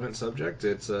a relevant subject.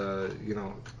 It's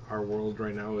our world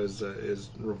right now is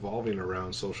revolving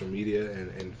around social media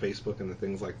and Facebook and the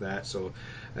things like that. So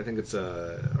I think it's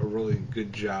a really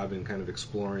good job in kind of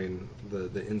exploring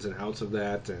the ins and outs of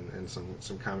that and some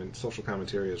social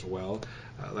commentary as well.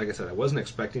 Like I said, I wasn't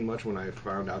expecting much when I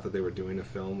found out that they were doing a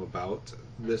film about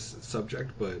this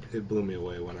subject, but it blew me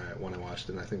away when I watched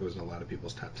it, and I think it was in a lot of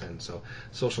people's top 10. So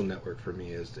Social Network for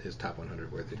me is top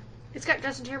 100 worthy. It's got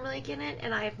Justin Timberlake in it,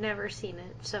 and I have never seen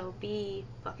it, so be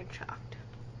fucking shocked.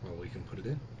 Well, we can put it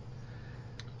in.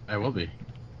 I will be.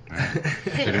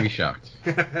 Gonna be shocked.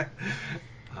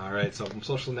 All right, so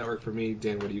Social Network for me.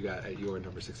 Dan, what do you got at your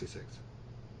number 66?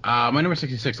 My number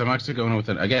 66, I'm actually going with,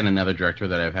 another director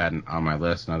that I've had on my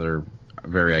list, another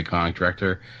very iconic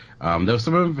director. Though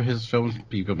some of his films,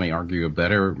 people may argue are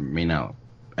better, may not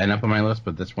end up on my list,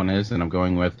 but this one is, and I'm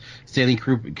going with Stanley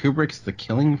Kubrick's The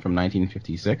Killing from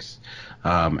 1956.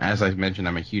 As I mentioned,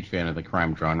 I'm a huge fan of the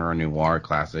crime genre, noir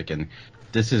classic, and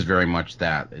this is very much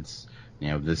that. It's,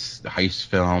 this heist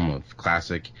film of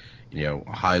classic,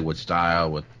 Hollywood style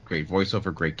with great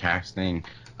voiceover, great casting.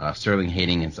 Sterling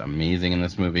Hayden is amazing in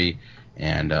this movie,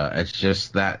 and it's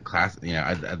just that class.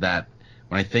 That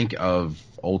when I think of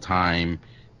old time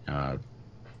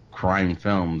crime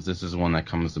films, this is one that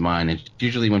comes to mind. It's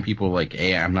usually when people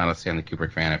I'm not a Stanley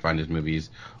Kubrick fan. I find his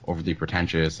movies overly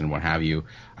pretentious and what have you.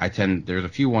 There's a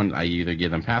few ones I either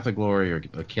give them Path of Glory or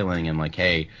The Killing, and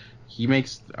hey, he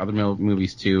makes other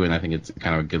movies too, and I think it's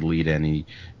kind of a good lead-in.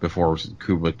 Before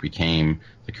Kubrick became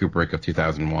the Kubrick of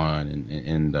 2001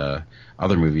 and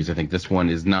other movies, I think this one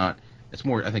is not. It's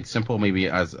more, I think, simple maybe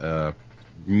as a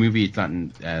movie. It's not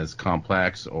as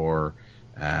complex or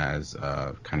as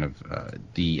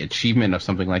the achievement of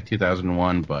something like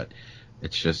 2001, but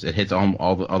it's just it hits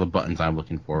all the buttons I'm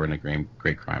looking for in a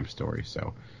great crime story.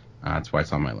 So. That's why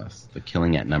it's on my list. The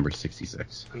Killing at number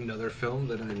 66. Another film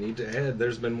that I need to add.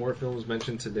 There's been more films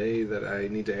mentioned today that I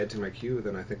need to add to my queue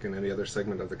than I think in any other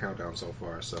segment of the countdown so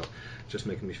far. So, just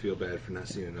making me feel bad for not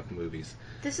seeing enough movies.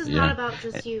 This is not about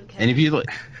just you, Kevin. And if you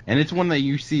and it's one that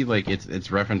you see it's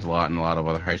referenced a lot in a lot of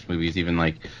other heist movies. Even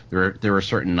there were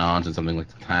certain nods in something like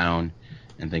The Town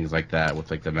and things like that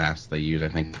with like the masks they use. I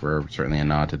think were certainly a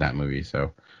nod to that movie.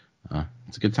 So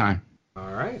it's a good time.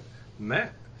 All right,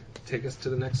 Matt, take us to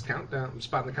the next spot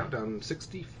in the countdown,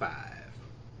 65.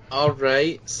 All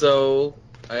right, so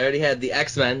I already had the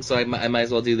X-Men, so I might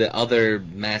as well do the other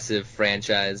massive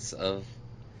franchise of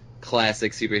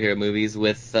classic superhero movies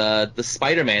with the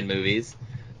Spider-Man movies,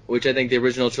 which I think the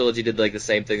original trilogy did like the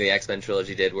same thing the X-Men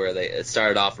trilogy did, where it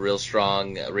started off real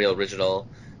strong, real original,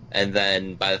 and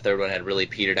then by the third one had really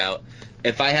petered out.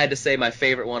 If I had to say my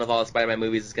favorite one of all the Spider-Man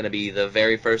movies is going to be the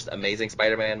very first Amazing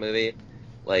Spider-Man movie.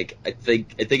 Like I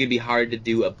think it'd be hard to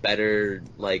do a better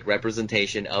like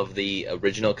representation of the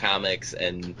original comics,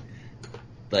 and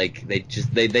like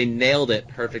they nailed it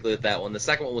perfectly with that one. The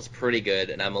second one was pretty good,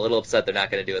 and I'm a little upset they're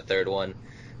not going to do a third one.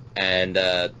 And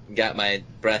got my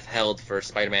breath held for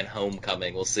Spider-Man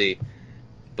Homecoming. We'll see.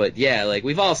 But yeah, like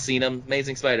we've all seen them.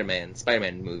 Amazing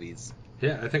Spider-Man movies.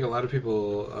 Yeah, I think a lot of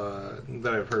people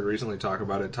that I've heard recently talk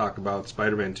about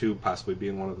Spider-Man 2 possibly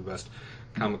being one of the best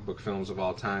comic book films of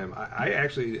all time. I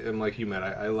actually am like you, Matt.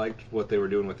 I liked what they were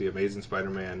doing with the Amazing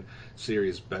Spider-Man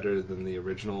series better than the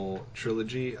original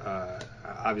trilogy.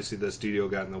 Obviously, the studio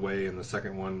got in the way in the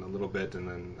second one a little bit, and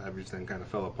then everything kind of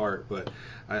fell apart. But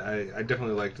I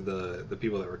definitely liked the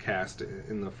people that were cast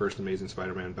in the first Amazing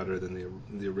Spider-Man better than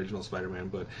the original Spider-Man.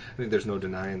 But I think there's no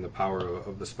denying the power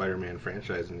of the Spider-Man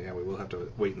franchise, and yeah, we will have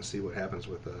to wait and see what happens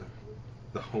with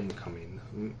the Homecoming.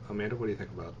 Amanda, what do you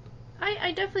think about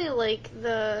I definitely like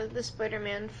the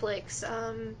Spider-Man flicks.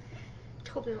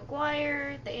 Tobey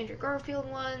Maguire, the Andrew Garfield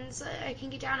ones. I can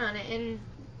get down on it. And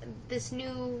this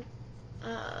new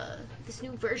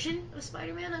version of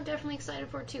Spider-Man, I'm definitely excited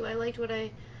for too. I liked what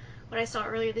I saw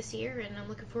earlier this year, and I'm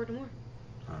looking forward to more.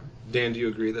 Dan, do you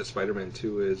agree that Spider-Man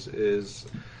 2 is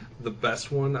the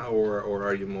best one, or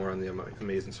are you more on the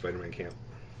Amazing Spider-Man camp?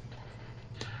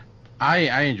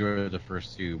 I enjoy the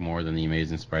first two more than the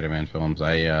Amazing Spider-Man films.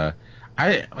 I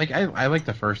like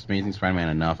the first Amazing Spider-Man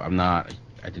enough. I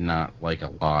did not like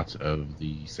a lot of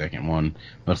the second one,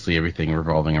 mostly everything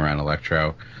revolving around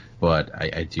Electro, but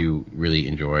I do really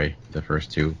enjoy the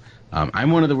first two.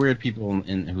 I'm one of the weird people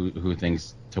who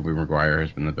thinks Tobey Maguire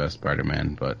has been the best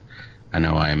Spider-Man, but I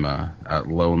know I'm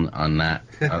alone on that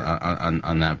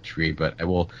on that tree. But I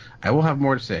will have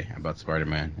more to say about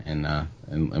Spider-Man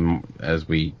and as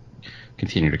we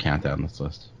continue to count down this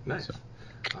list. Nice. So.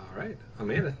 All right,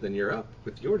 Amanda, then you're up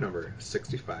with your number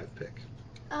 65 pick.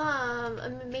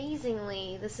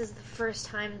 Amazingly, this is the first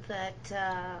time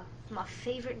that my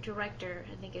favorite director,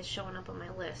 I think, is showing up on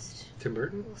my list. Tim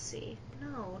Burton? We'll see.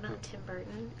 No, not Tim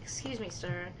Burton. Excuse me,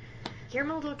 sir.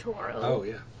 Guillermo del Toro. Oh,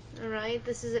 yeah. All right,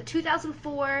 this is a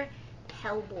 2004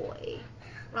 Hellboy.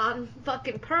 Ron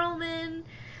fucking Perlman.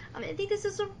 I think this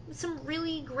is some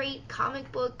really great comic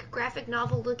book, graphic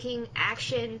novel looking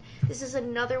action. This is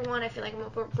another one, I feel like I'm a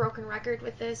broken record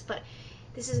with this, but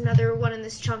this is another one in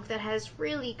this chunk that has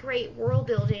really great world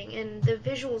building, and the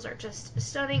visuals are just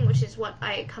stunning, which is what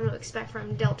I come to expect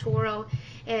from Del Toro.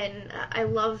 And I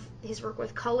love his work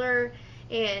with color,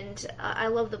 and I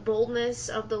love the boldness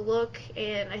of the look,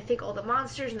 and I think all the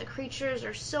monsters and the creatures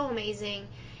are so amazing.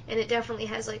 And it definitely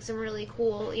has like some really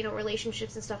cool,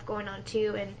 relationships and stuff going on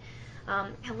too. And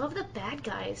I love the bad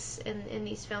guys in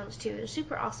these films too. They're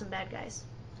super awesome bad guys.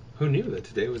 Who knew that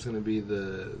today was going to be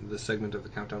the segment of the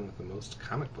countdown with the most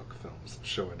comic book films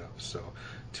showing up? So,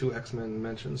 2 X-Men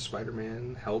mentions,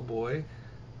 Spider-Man, Hellboy.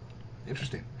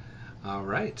 Interesting. All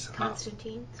right.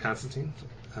 Constantine.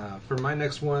 For my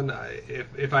next one,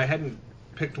 if I hadn't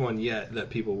picked one yet that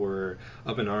people were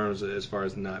up in arms as far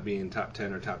as not being top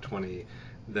 10 or top 20,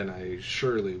 then I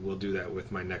surely will do that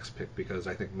with my next pick, because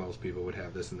I think most people would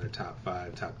have this in their top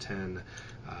 5, top 10.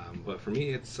 But for me,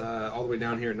 it's all the way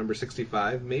down here at number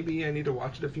 65. Maybe I need to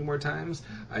watch it a few more times.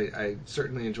 I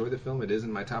certainly enjoy the film. It is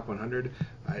in my top 100.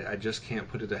 I just can't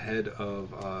put it ahead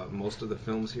of most of the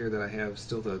films here that I have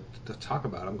still to talk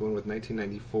about. I'm going with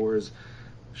 1994's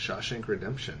Shawshank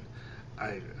Redemption.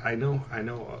 I know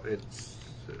it's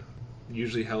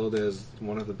usually held as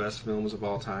one of the best films of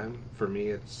all time. For me,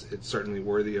 it's certainly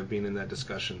worthy of being in that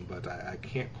discussion, but I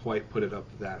can't quite put it up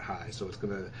that high, so it's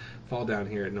going to fall down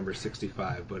here at number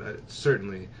 65. But I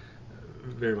certainly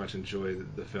very much enjoy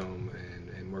the film,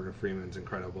 and Morgan Freeman's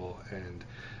incredible, and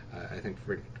I think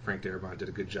Frank Darabont did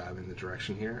a good job in the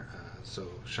direction here. So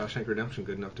Shawshank Redemption,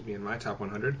 good enough to be in my top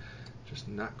 100, just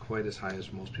not quite as high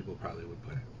as most people probably would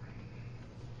put it.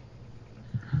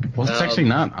 Well, it's actually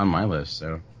not on my list,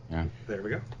 so... Yeah. There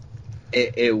we go.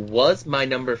 It was my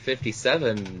number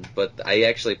 57, but I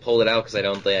actually pulled it out because I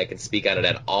don't think I can speak on it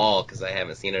at all because I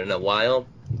haven't seen it in a while.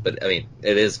 But, I mean,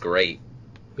 it is great.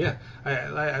 Yeah,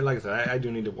 I like I said, I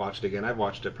do need to watch it again. I've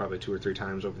watched it probably 2 or 3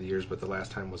 times over the years, but the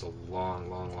last time was a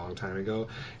long time ago.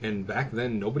 And back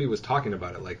then, nobody was talking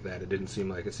about it like that. It didn't seem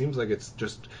like. It seems like it's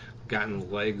just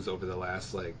gotten legs over the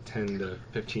last like 10 to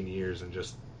 15 years and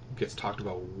just gets talked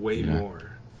about way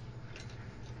more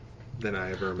than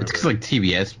I ever remember. It's just like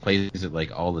TBS plays it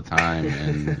like all the time,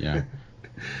 and yeah.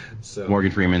 So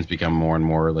Morgan Freeman's become more and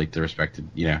more like the respected.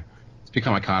 It's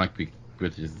become iconic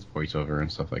with his voiceover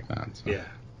and stuff like that. So. Yeah.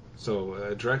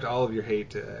 So direct all of your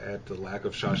hate at the lack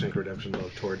of Shawshank Redemption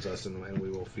love towards us, and we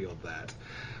will field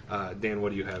that. Dan,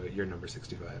 what do you have at your number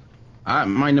 65?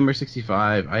 My number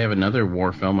 65, I have another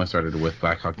war film I started with,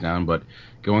 Black Hawk Down, but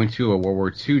going to a World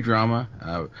War II drama.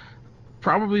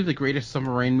 Probably the greatest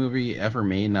submarine movie ever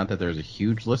made. Not that there's a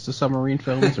huge list of submarine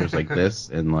films. There's like this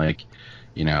and like,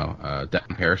 Death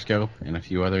and Periscope and a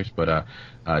few others. But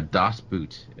Das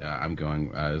Boot, I'm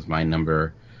going, is my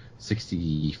number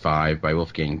 65 by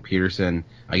Wolfgang Petersen.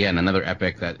 Again, another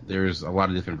epic that there's a lot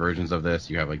of different versions of this.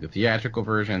 You have like the theatrical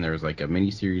version. There's like a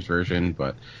miniseries version,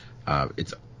 but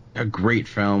it's a great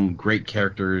film, great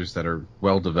characters that are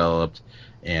well developed,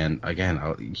 and again,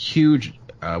 a huge,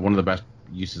 one of the best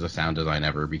uses of sound design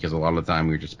ever, because a lot of the time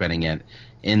we were just spending it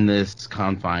in this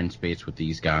confined space with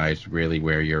these guys, really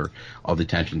where all the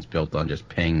tension's built on just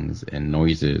pings and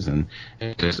noises, and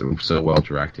it's just so well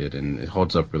directed, and it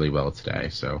holds up really well today.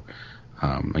 So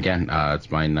again,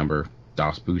 it's my number,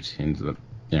 Das Boot, and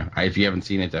if you haven't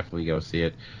seen it, definitely go see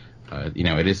it.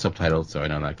 It is subtitled, so I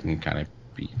know that can kind of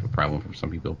be a problem for some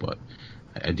people, but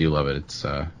I do love it. It's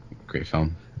a great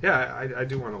film. Yeah, I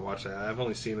do want to watch that. I've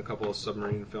only seen a couple of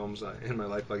submarine films in my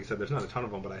life. Like you said, there's not a ton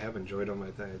of them, but I have enjoyed them.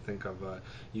 I think of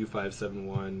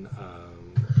U-571.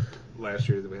 Last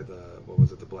year we had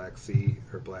the Black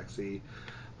Sea.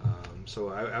 So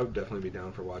I would definitely be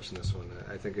down for watching this one.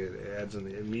 I think it adds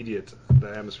the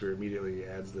atmosphere immediately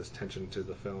adds this tension to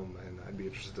the film, and I'd be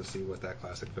interested to see what that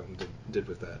classic film did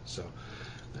with that. So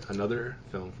another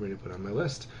film for me to put on my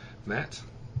list. Matt,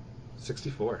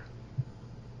 64.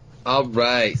 All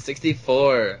right,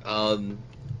 64.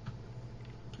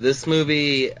 This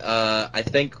movie, I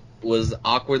think, was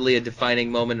awkwardly a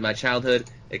defining moment in my childhood.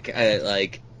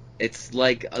 It's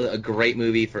like a great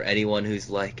movie for anyone who's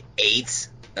like 8,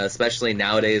 especially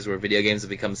nowadays where video games have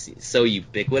become so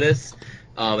ubiquitous.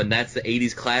 And that's the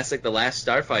 80s classic, The Last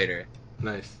Starfighter.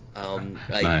 Nice.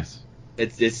 Nice.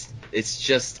 It's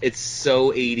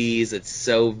so 80s. It's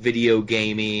so video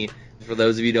gamey. For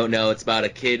those of you who don't know, it's about a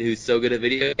kid who's so good at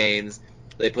video games,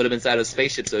 they put him inside a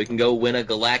spaceship so he can go win a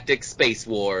galactic space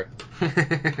war.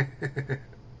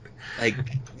 I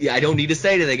don't need to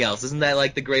say anything else. Isn't that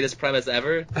like the greatest premise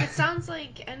ever? It sounds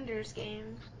like Ender's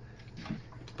Game.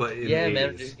 But in the 80s.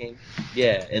 Ender's Game.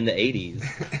 Yeah, in the 80s.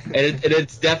 and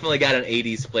it's definitely got an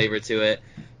 80s flavor to it.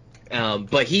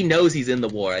 But he knows he's in the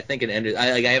war. I think in Ender's...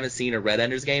 I haven't seen or read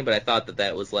Ender's Game, but I thought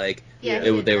that was like... Yeah, they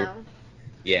were.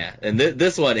 Yeah, and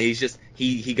this one, he's just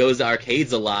he goes to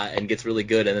arcades a lot and gets really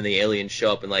good, and then the aliens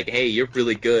show up and like, hey, you're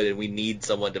really good, and we need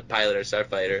someone to pilot our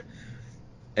starfighter,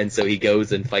 and so he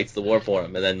goes and fights the war for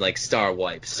him, and then like star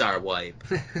wipe.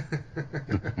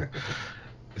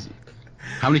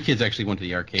 How many kids actually went to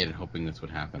the arcade and hoping this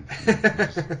would happen?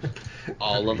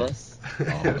 All of us.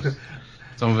 All of us.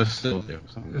 Some of us still do.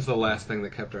 It's the last thing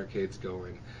that kept arcades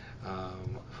going.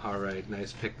 All right,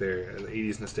 nice pick there.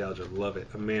 80s nostalgia, love it.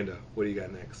 Amanda, what do you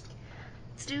got next?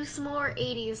 Let's do some more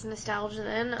 80s nostalgia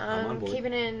then. I'm on board.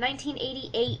 Keeping it in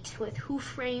 1988 with Who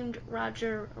Framed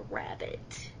Roger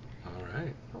Rabbit. All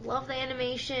right. I love the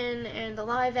animation and the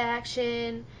live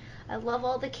action. I love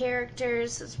all the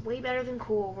characters. It's way better than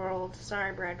Cool World.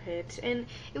 Sorry, Brad Pitt. And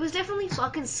it was definitely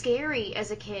fucking scary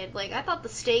as a kid. Like, I thought the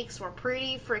stakes were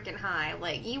pretty freaking high.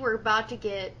 Like, you were about to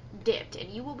get dipped, and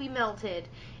you will be melted,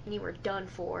 and you were done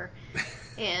for.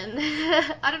 And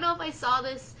I don't know if I saw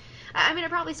this. I mean, I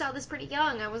probably saw this pretty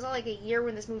young. I was like a year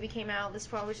when this movie came out. This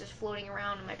probably was just floating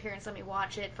around, and my parents let me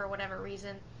watch it for whatever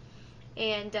reason.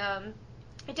 And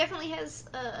it definitely has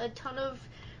a ton of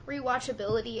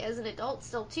rewatchability as an adult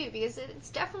still too, because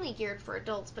it's definitely geared for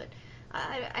adults, but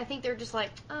I think they're just like,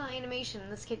 animation,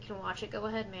 this kid can watch it, go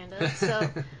ahead, Amanda. So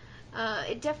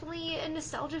it definitely a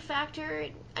nostalgia factor,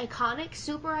 iconic,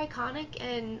 super iconic,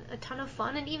 and a ton of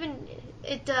fun, and even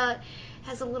it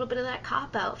has a little bit of that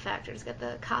cop out factor. It's got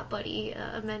the cop buddy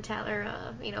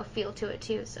feel to it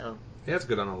too. So yeah, it's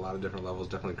good on a lot of different levels.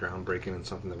 Definitely groundbreaking and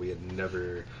something that we had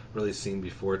never really seen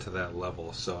before to that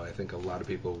level. So I think a lot of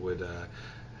people would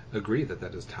agree that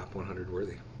is top 100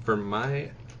 worthy. For my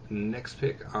next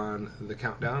pick on the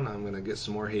countdown, I'm going to get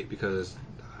some more hate because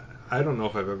I don't know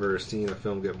if I've ever seen a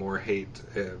film get more hate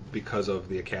because of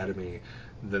the Academy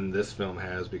than this film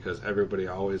has, because everybody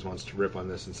always wants to rip on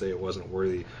this and say it wasn't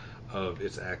worthy of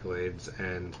its accolades.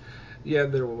 And yeah,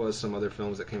 there was some other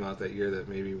films that came out that year that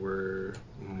maybe were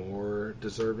more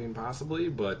deserving, possibly,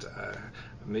 but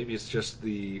maybe it's just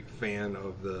the fan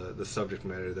of the subject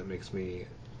matter that makes me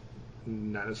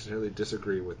not necessarily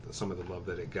disagree with some of the love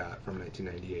that it got from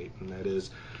 1998, and that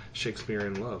is Shakespeare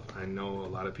in Love. I know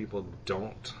a lot of people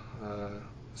don't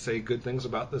say good things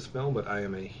about this film, but I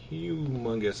am a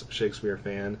humongous Shakespeare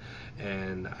fan,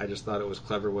 and I just thought it was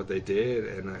clever what they did,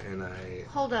 and I...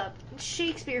 Hold up.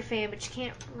 Shakespeare fan, but you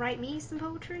can't write me some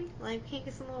poetry? Like, can't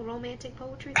get some little romantic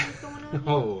poetry things going on here?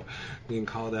 Oh, being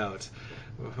called out.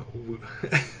 Look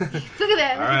at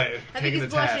that. All right, I think taking he's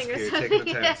the task blushing or here, something.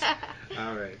 taking the test.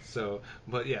 All right, so,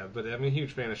 but I'm a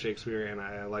huge fan of Shakespeare, and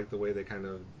I like the way they kind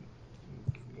of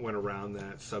went around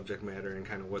that subject matter and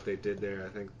kind of what they did there. I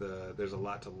think there's a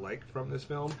lot to like from this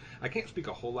film. I can't speak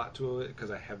a whole lot to it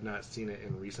because I have not seen it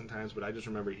in recent times, but I just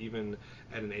remember even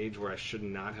at an age where I should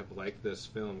not have liked this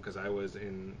film, because I was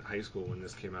in high school when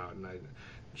this came out, and I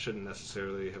shouldn't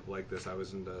necessarily have liked this. I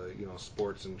was into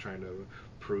sports and trying to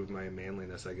prove my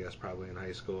manliness, I guess, probably in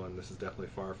high school, and this is definitely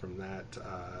far from that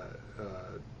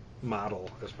model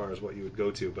as far as what you would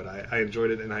go to, but I enjoyed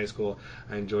it in high school.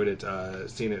 I enjoyed it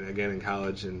seeing it again in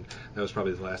college, and that was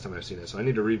probably the last time I've seen it, so I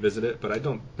need to revisit it, but I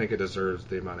don't think it deserves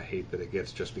the amount of hate that it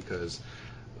gets just because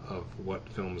of what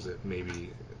films it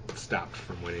maybe stopped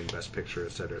from winning Best Picture,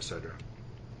 etc., etc.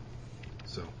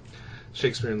 So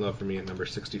Shakespeare in Love for me at number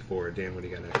 64. Dan, what do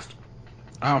you got next?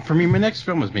 For me, my next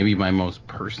film is maybe my most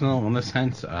personal in the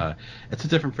sense. It's a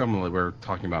different film. We're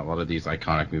talking about a lot of these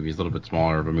iconic movies, a little bit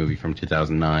smaller of a movie from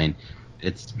 2009.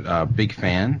 It's Big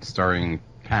Fan, starring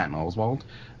Patton Oswalt.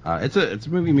 It's a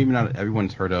movie maybe not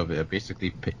everyone's heard of. Basically,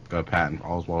 Patton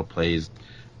Oswalt plays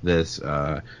this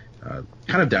kind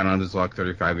of down on his luck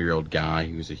 35-year-old guy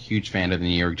who's a huge fan of the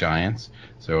New York Giants.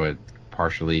 So it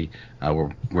partially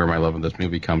where my love of this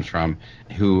movie comes from.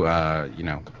 Who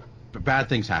But bad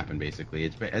things happen, basically.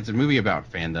 It's a movie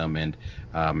about fandom and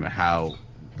how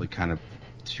kind of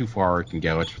too far it can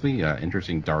go. It's really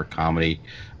interesting, dark comedy.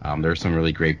 There's some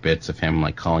really great bits of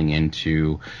him calling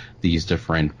into these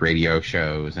different radio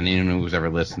shows, and anyone who's ever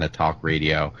listened to talk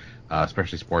radio,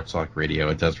 especially sports talk radio,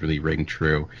 it does really ring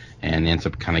true, and ends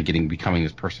up kind of becoming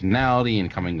this personality and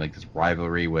coming this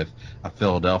rivalry with a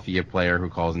Philadelphia player who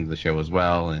calls into the show as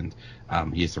well, and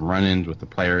he has some run-ins with the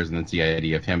players, and it's the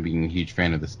idea of him being a huge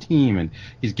fan of this team, and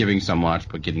he's giving so much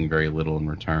but getting very little in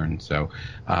return. So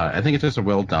I think it's just a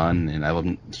well done, and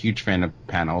I'm a huge fan of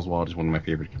Patton Oswalt. He's one of my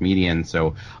favorite comedians.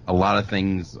 So a lot of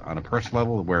things on a personal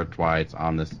level why it's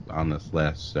on this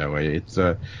list. So it's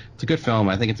a good film.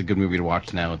 I think it's a good movie to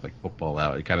watch now with football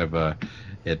out. It kind of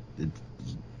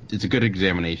it's a good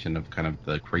examination of kind of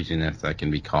the craziness that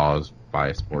can be caused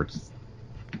by sports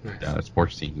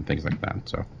teams and things like that.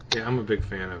 So. Yeah, I'm a big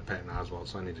fan of Patton Oswalt,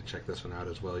 so I need to check this one out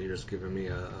as well. You're just giving me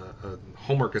a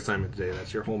homework assignment today.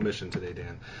 That's your whole mission today,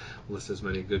 Dan. List as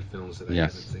many good films that I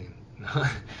haven't seen.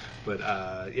 But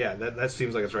that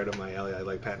seems like it's right up my alley. I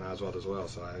like Patton Oswalt as well,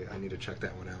 so I need to check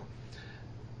that one out.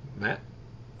 Matt,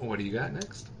 what do you got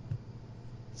next?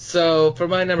 So for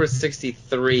my number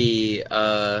 63,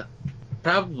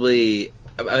 probably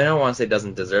I don't want to say it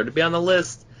doesn't deserve to be on the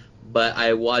list, but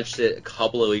I watched it a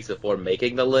couple of weeks before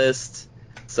making the list.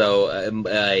 So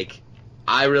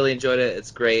I really enjoyed it.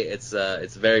 It's great. It's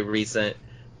very recent.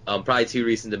 Probably too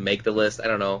recent to make the list. I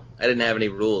don't know. I didn't have any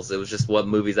rules. It was just what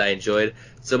movies I enjoyed.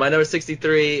 So my number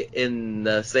 63, in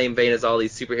the same vein as all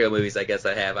these superhero movies I guess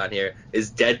I have on here,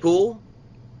 is Deadpool.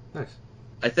 Nice.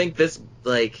 I think this,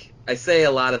 I say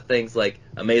a lot of things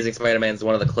Amazing Spider-Man is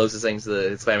one of the closest things to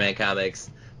the Spider-Man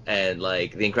comics, and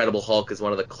The Incredible Hulk is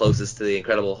one of the closest to the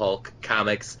Incredible Hulk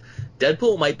comics.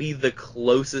 Deadpool might be the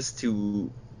closest to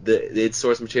its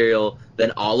source material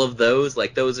than all of those.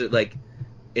 Those are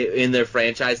in their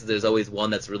franchises, there's always one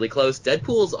that's really close.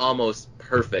 Deadpool's almost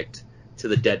perfect to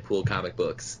the Deadpool comic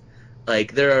books.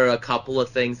 There are a couple of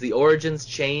things. The origins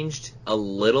changed a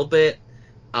little bit,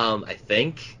 I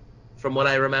think, from what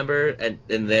I remember. And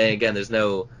then again, there's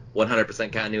no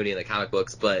 100% continuity in the comic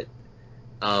books, but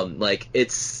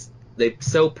they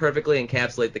so perfectly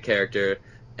encapsulate the character,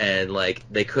 and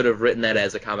they could have written that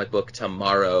as a comic book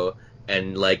tomorrow,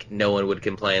 and no one would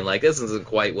complain. This isn't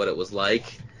quite what it was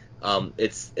like.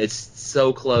 It's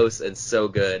so close and so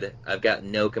good. I've got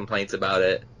no complaints about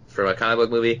it from a comic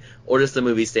book movie or just a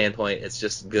movie standpoint. It's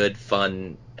just good,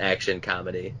 fun action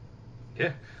comedy.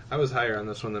 Yeah, I was higher on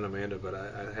this one than Amanda, but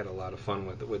I had a lot of fun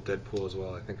with Deadpool as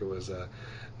well. I think it was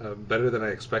better than I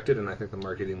expected, and I think the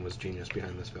marketing was genius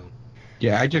behind this film.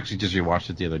 Yeah, I actually just rewatched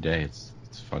it the other day. It's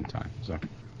a fun time. So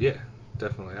Yeah,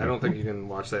 definitely. I don't think you can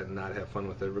watch that and not have fun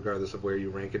with it, regardless of where you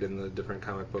rank it in the different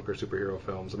comic book or superhero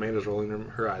films. Amanda's rolling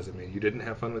her eyes at me. You didn't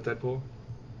have fun with Deadpool?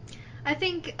 I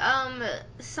think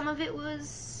some of it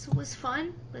was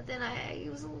fun, but then I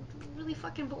was really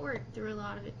fucking bored through a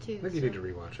lot of it too. I think you need to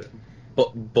rewatch it.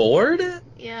 Bored?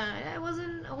 Yeah, I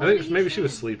wasn't I think maybe she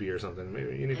was sleepy or something.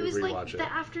 Maybe you need to It was rewatch like it.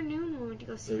 the afternoon when we went to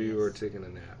go see Maybe this. you were taking a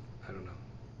nap. I don't know.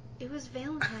 It was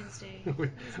Valentine's Day. I was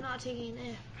not taking a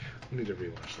nap. We need to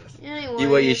rewatch this.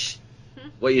 Anyway.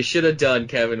 What you should have done,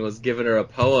 Kevin, was given her a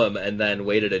poem and then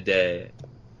waited a day.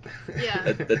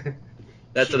 Yeah.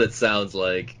 That's what it sounds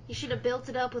like. You should have built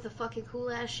it up with a fucking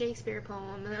cool-ass Shakespeare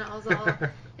poem, and then I was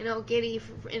all, giddy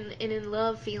and in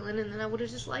love feeling, and then I would have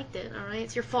just liked it, alright?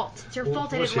 It's your fault. It's your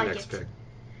fault I What's didn't your like next it. pick?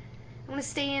 I'm gonna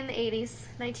stay in the 80s,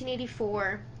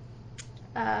 1984.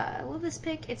 I love this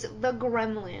pick. It's The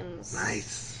Gremlins.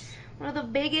 Nice. One of the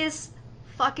biggest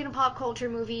fucking pop culture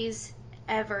movies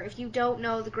ever. If you don't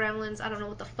know The Gremlins, I don't know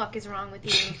what the fuck is wrong with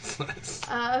you.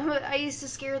 I used to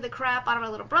scare the crap out of my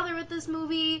little brother with this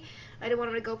movie. I didn't want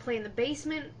him to go play in the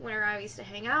basement where I used to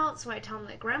hang out, so I'd tell him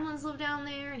that gremlins lived down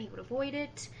there, and he would avoid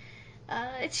it.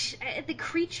 The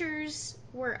creatures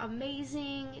were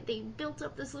amazing. They built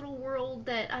up this little world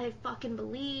that I fucking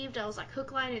believed. I was like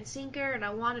hook, line, and sinker, and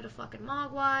I wanted a fucking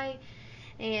mogwai.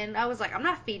 And I was like, I'm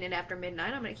not feeding it after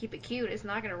midnight. I'm going to keep it cute. It's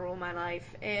not going to rule my life.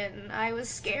 And I was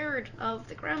scared of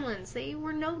the gremlins. They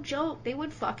were no joke. They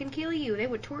would fucking kill you. They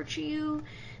would torture you.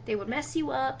 They would mess you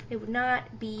up. It would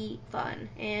not be fun.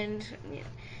 And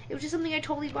it was just something I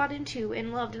totally bought into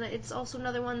and loved. And it's also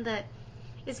another one that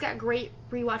it's got great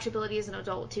rewatchability as an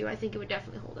adult, too. I think it would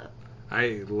definitely hold up.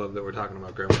 I love that we're talking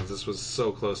about Gremlins. This was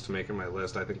so close to making my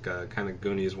list. I think kind of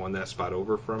Goonies won that spot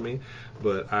over from me,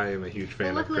 but I am a huge fan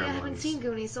of Gremlins. Luckily, I haven't seen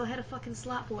Goonies, so I had a fucking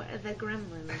slot for The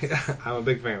Gremlins. I'm a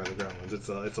big fan of the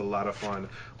Gremlins. It's a lot of fun.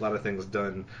 A lot of things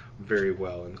done very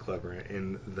well and clever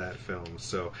in that film.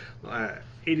 So,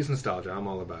 80s nostalgia. I'm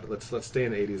all about it. Let's stay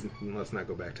in the 80s and let's not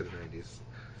go back to the 90s.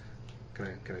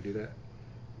 Can I do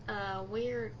that?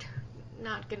 We're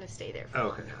not gonna stay there.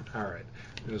 Okay, all right.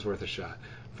 It was worth a shot.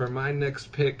 For my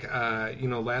next pick,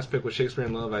 last pick was Shakespeare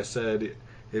in Love. I said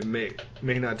it may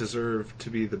not deserve to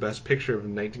be the best picture of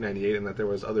 1998, and that there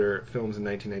was other films in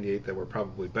 1998 that were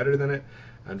probably better than it.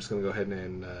 I'm just going to go ahead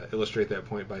and illustrate that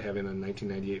point by having a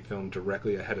 1998 film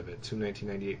directly ahead of it. 2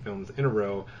 1998 films in a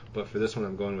row, but for this one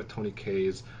I'm going with Tony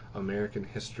Kaye's American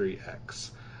History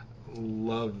X.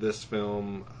 Love this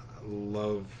film.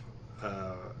 Love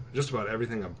just about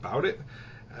everything about it.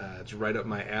 It's right up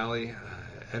my alley.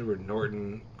 Edward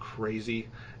Norton, crazy,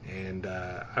 and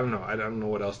I don't know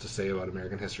what else to say about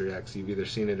American History X. You've either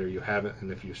seen it or you haven't,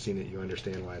 and if you've seen it, you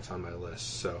understand why it's on my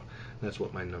list. So that's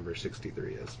what my number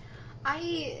 63 is.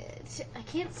 I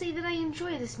can't say that I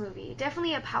enjoy this movie.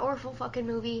 Definitely a powerful fucking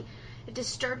movie. It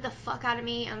disturbed the fuck out of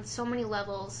me on so many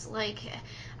levels. Like,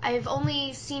 I've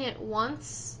only seen it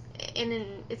once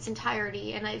in its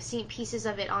entirety, and I've seen pieces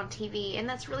of it on TV, and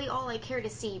that's really all I care to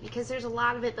see, because there's a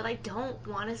lot of it that I don't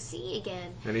want to see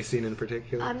again. Any scene in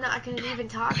particular? I'm not going to even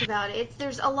talk about it.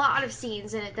 There's a lot of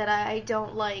scenes in it that I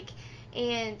don't like,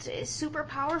 and it's super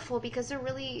powerful because there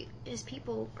really is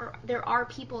there are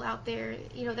people out there,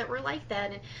 that were like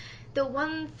that. And the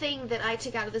one thing that I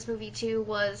took out of this movie too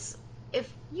was, if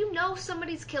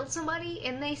somebody's killed somebody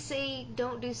and they say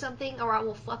don't do something or I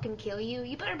will fucking kill you,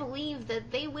 you better believe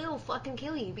that they will fucking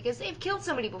kill you, because they've killed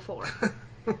somebody before.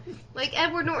 Like,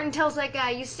 Edward Norton tells that guy,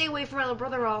 you stay away from my little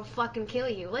brother or I'll fucking kill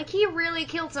you. Like, he really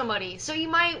killed somebody, so you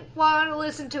might want to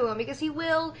listen to him, because he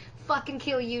will fucking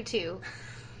kill you too.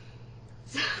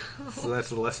 So that's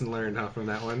the lesson learned, from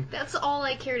that one? That's all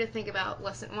I care to think about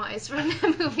lesson-wise from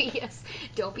that movie, yes.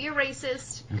 Don't be a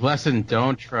racist. Lesson,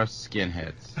 don't trust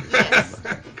skinheads. Yes.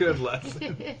 Good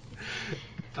lesson.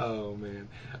 Oh, man.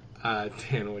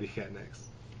 Dan, what do you got next?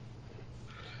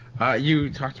 You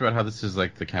talked about how this is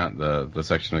like the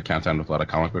section of Countdown with a lot of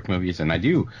comic book movies, and I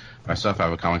do myself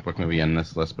have a comic book movie on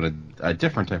this list, but a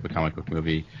different type of comic book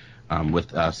movie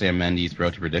with Sam Mendes'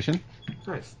 Road to Perdition.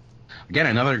 Nice. Again,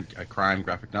 another crime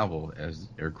graphic novel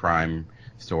or crime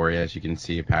story, as you can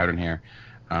see a pattern here.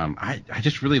 I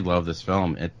just really love this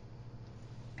film.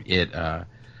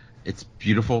 It's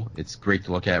beautiful. It's great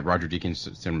to look at. Roger Deakins'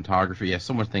 cinematography has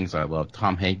so much things I love.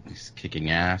 Tom Hanks kicking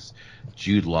ass,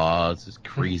 Jude Law, this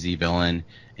crazy villain,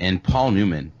 and Paul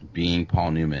Newman being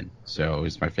Paul Newman. So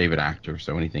he's my favorite actor.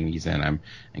 So anything he's in, I'm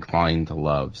inclined to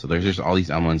love. So there's just all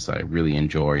these elements that I really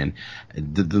enjoy. And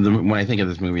when I think of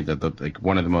this movie, like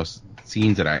one of the most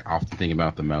scenes that I often think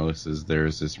about the most is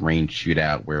there's this range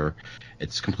shootout where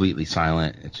it's completely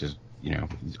silent. It's just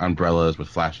umbrellas with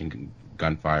flashing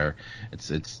gunfire.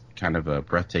 It's kind of a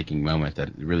breathtaking moment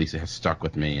that really has stuck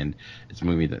with me, and it's a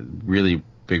movie that really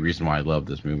big reason why I love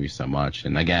this movie so much.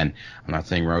 And again, I'm not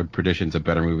saying Road to Perdition's a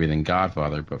better movie than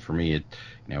Godfather, but for me, it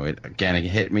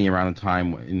hit me around the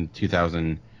time in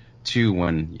 2002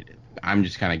 when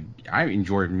I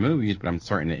enjoyed movies, but I'm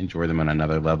starting to enjoy them on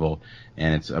another level,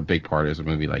 and it's a big part of a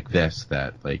movie like this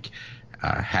that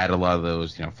had a lot of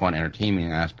those fun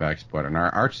entertainment aspects, but on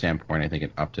our art standpoint, I think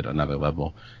it upped it another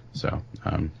level. So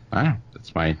I don't know.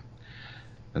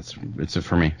 It's it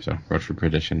for me. So Road to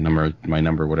Perdition, my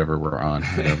number, whatever we're on.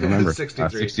 I don't remember.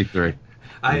 63.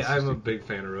 I'm a big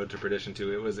fan of Road to Perdition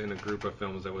too. It was in a group of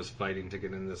films that was fighting to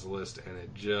get in this list, and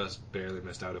it just barely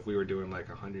missed out. If we were doing like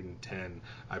 110,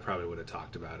 I probably would have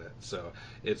talked about it. So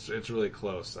it's really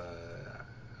close.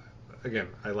 Again,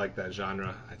 I like that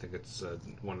genre. I think it's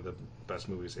one of the best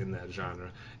movies in that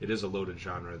genre. It is a loaded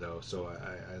genre though, so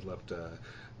I left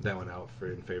that one out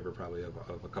in favor probably of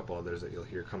a couple others that you'll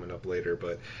hear coming up later.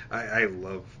 But I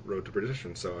love Road to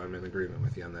Perdition, so I'm in agreement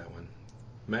with you on that one.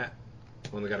 Matt,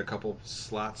 only got a couple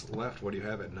slots left. What do you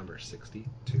have at number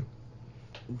 62?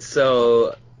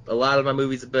 So a lot of my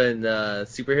movies have been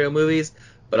superhero movies,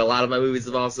 but a lot of my movies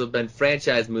have also been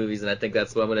franchise movies, and I think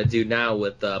that's what I'm going to do now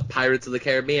with the Pirates of the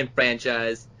Caribbean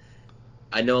franchise.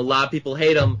 I know a lot of people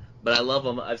hate them, but I love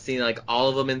them. I've seen like all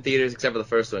of them in theaters except for the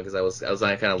first one because I was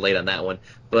kind of late on that one.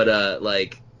 But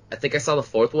I think I saw the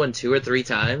fourth one 2 or 3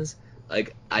 times.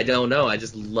 Like, I don't know. I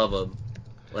just love them.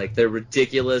 Like, they're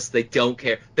ridiculous. They don't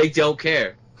care.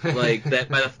 Like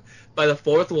that by the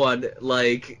fourth one,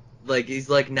 like he's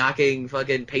like knocking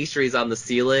fucking pastries on the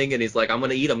ceiling, and he's like, I'm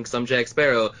gonna eat them because I'm Jack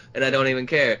Sparrow, and I don't even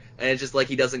care. And it's just like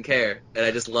he doesn't care. And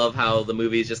I just love how the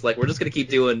movie is just like, we're just gonna keep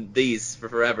doing these for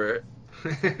forever.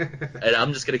 And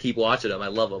I'm just gonna keep watching them. I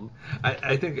love them.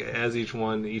 I think as each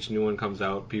new one comes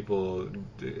out, people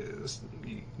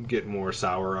get more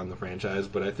sour on the franchise.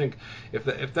 But I think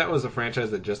if that was a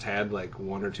franchise that just had like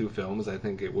 1 or 2 films, I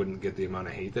think it wouldn't get the amount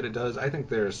of hate that it does. I think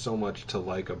there's so much to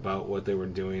like about what they were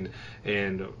doing,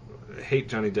 and hate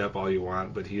Johnny Depp all you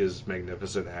want, but he is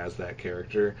magnificent as that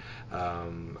character.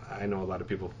 I know a lot of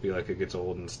people feel like it gets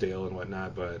old and stale and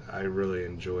whatnot, but I really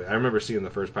enjoy it. I remember seeing the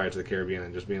first Pirates of the Caribbean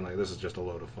and just being like, this is just a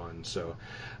load of fun. So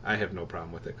I have no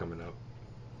problem with it coming up.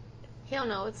 Hell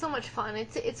no, it's so much fun.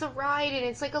 It's a ride, and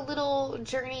it's like a little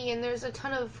journey, and there's a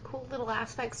ton of cool little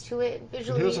aspects to it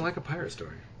visually. Who doesn't like a pirate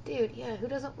story? Dude, yeah, who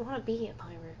doesn't want to be a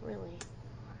pirate, really?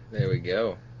 There we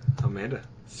go. Amanda,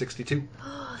 62.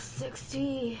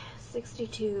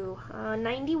 62.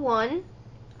 91.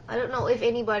 I don't know if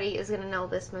anybody is going to know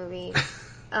this movie.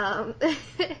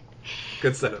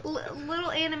 Good setup.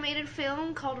 Little animated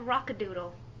film called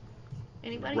Rock-a-Doodle.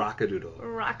 Anybody?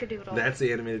 Rock-a-Doodle. That's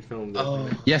the animated film.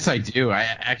 Yes, I do. I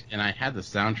had the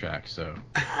soundtrack, so.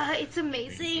 It's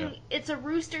amazing. Yeah. It's a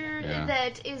rooster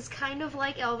that is kind of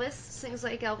like Elvis, sings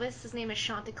like Elvis. His name is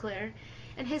Chanticleer.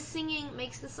 And his singing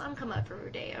makes the sun come up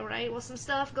every day, alright? Well, some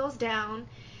stuff goes down,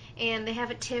 and they have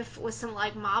a tiff with some,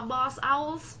 like, mob boss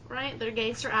owls, right? They're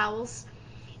gangster owls.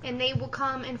 And they will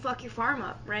come and fuck your farm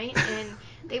up, right? And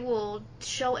they will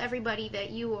show everybody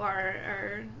that you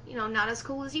are not as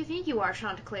cool as you think you are,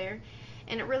 Chanticleer.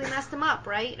 And it really messed him up,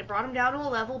 right? It brought him down to a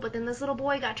level, but then this little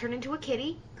boy got turned into a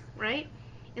kitty, right?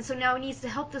 And so now he needs to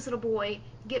help this little boy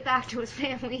get back to his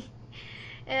family.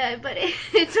 But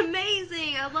it's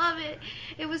amazing. I love it.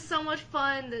 It was so much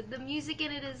fun. The music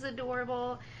in it is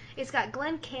adorable. It's got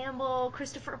Glenn Campbell,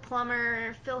 Christopher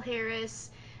Plummer, Phil Harris.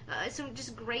 Some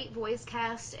just great voice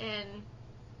cast and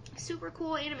super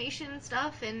cool animation and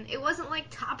stuff. And it wasn't like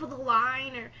top of the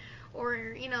line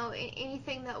or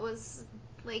anything that was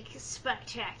like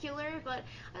spectacular. But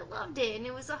I loved it, and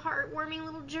it was a heartwarming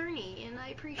little journey, and I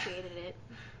appreciated it.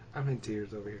 I'm in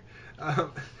tears over here.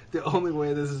 The only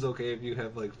way this is okay if you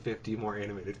have like 50 more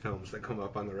animated films that come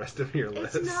up on the rest of your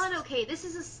list. It's not okay. This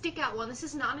is a stick-out one. This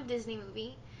is not a Disney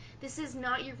movie. This is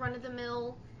not your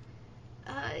run-of-the-mill,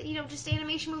 just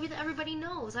animation movie that everybody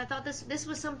knows. I thought this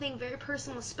was something very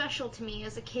personal, special to me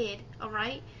as a kid,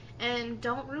 alright? And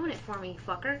don't ruin it for me,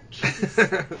 fucker.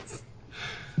 Jesus.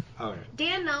 Alright.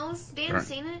 Dan knows. Dan's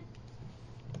seen it.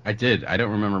 I did. I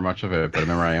don't remember much of it, but I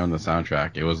remember I owned the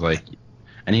soundtrack. It was like...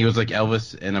 And he was like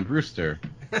Elvis and a Brewster.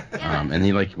 Yeah. And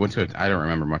he like went to it. I don't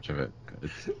remember much of it.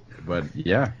 But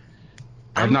yeah.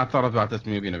 I've not thought about this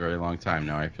movie in a very long time.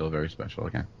 Now I feel very special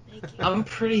again. Thank you. I'm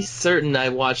pretty certain I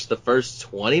watched the first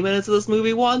 20 minutes of this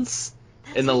movie once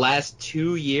in the last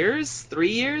 2 years, 3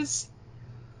 years.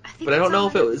 But I don't know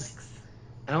if it was.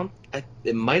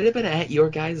 It might have been at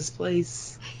your guys'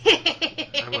 place.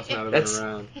 I must not have been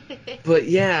around. But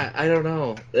yeah, I don't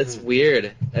know. That's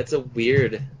weird. That's a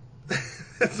weird.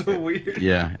 That's so weird.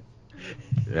 Yeah.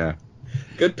 Yeah.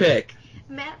 Good pick.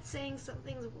 Matt saying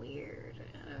something's weird.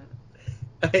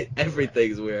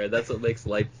 Everything's weird. That's what makes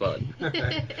life fun.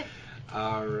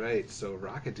 All right, so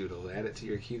Rocket-Doodle, add it to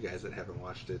your queue, guys that haven't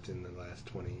watched it in the last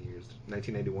 20 years.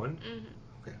 1991? Mm-hmm.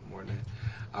 Okay, more than that.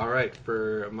 All right,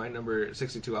 for my number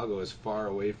 62, I'll go as far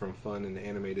away from fun and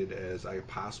animated as I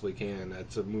possibly can.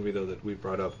 That's a movie, though, that we've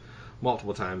brought up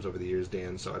multiple times over the years,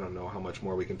 Dan, so I don't know how much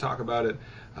more we can talk about it.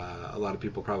 A lot of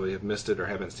people probably have missed it or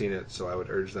haven't seen it, so I would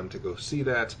urge them to go see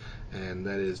that, and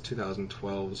that is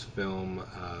 2012's film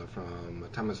from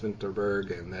Thomas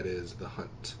Vinterberg, and that is The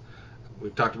Hunt.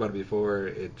 We've talked about it before.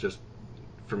 It just,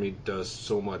 for me, does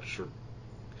so much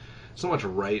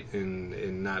right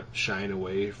in not shying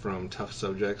away from tough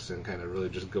subjects and kind of really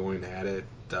just going at it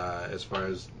as far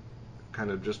as kind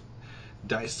of just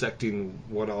dissecting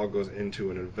what all goes into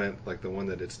an event like the one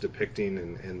that it's depicting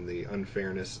and the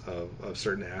unfairness of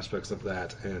certain aspects of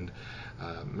that. And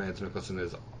Mads Mikkelsen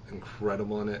is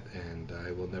incredible in it, and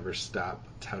I will never stop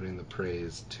touting the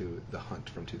praise to The Hunt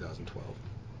from 2012.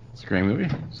 It's a great movie.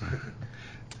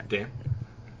 Dan,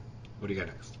 what do you got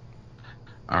next?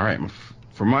 All right.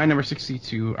 For my number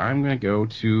 62, I'm going to go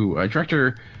to a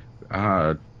director,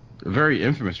 a very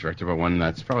infamous director, but one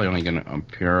that's probably only going to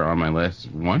appear on my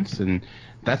list once, and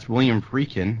that's William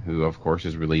Friedkin, who, of course,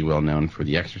 is really well known for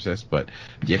The Exorcist, but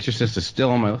The Exorcist is still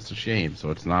on my list of shame,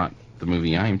 so it's not the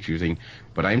movie I am choosing,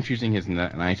 but I'm choosing his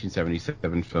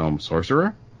 1977 film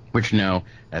Sorcerer, which, no,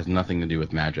 has nothing to do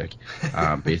with magic.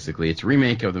 Basically, it's a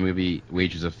remake of the movie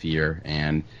Wages of Fear,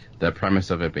 and the premise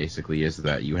of it basically is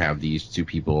that you have these two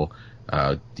people,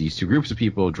 these two groups of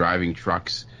people driving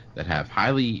trucks that have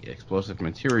highly explosive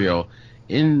material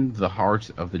in the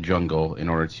heart of the jungle in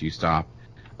order to stop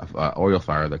an oil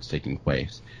fire that's taking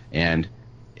place. And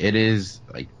it is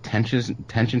like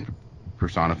tension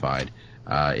personified.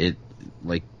 It,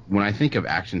 like, when I think of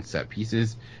action set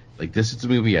pieces, like, this is a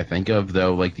movie I think of,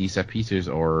 though, like, these set pieces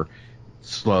are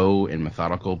slow and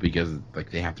methodical because,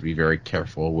 like, they have to be very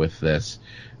careful with this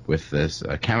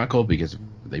chemical because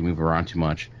they move around too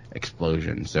much.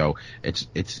 Explosion. So it's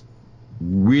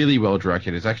really well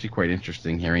directed. It's actually quite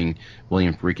interesting hearing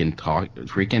William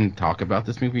Friedkin talk about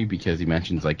this movie because he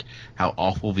mentions, like, how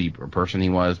awful the person he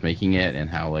was making it and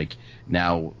how, like,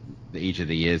 now the age that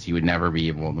he is, he would never be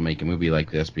able to make a movie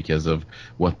like this because of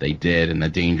what they did and the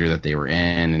danger that they were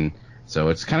in. And so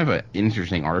it's kind of an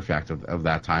interesting artifact of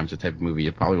that time. It's a type of movie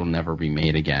it probably will never be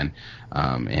made again.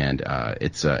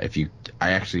 It's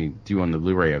I actually do own the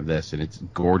Blu-ray of this, and it's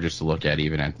gorgeous to look at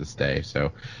even at this day.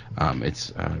 So it's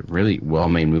a really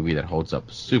well-made movie that holds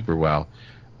up super well.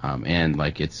 And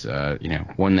like it's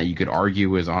one that you could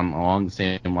argue is along the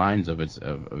same lines of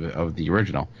the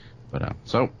original. But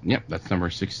that's number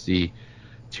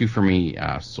 62 for me,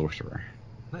 Sorcerer.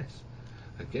 Nice.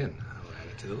 Again, I'll add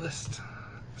it to the list.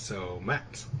 So,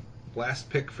 Matt, last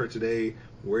pick for today.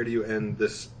 Where do you end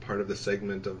this part of the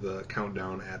segment of the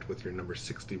countdown at with your number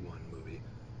 61 movie?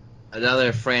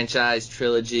 Another franchise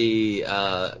trilogy,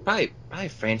 probably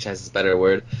franchise is a better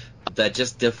word, that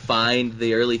just defined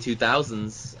the early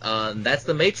 2000s. That's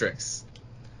The Matrix.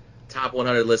 Top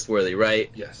 100 list worthy, right?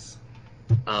 Yes.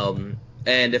 And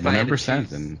if I had to 100%,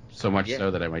 choose, and so much so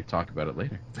that I might talk about it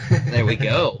later. There we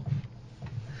go.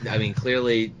 I mean,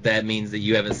 clearly that means that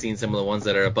you haven't seen some of the ones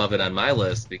that are above it on my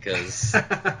list because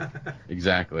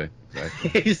Exactly.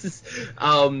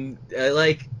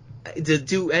 like,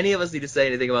 do any of us need to say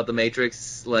anything about The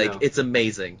Matrix? Like, No. It's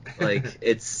amazing. Like,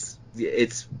 it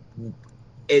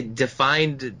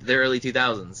defined the early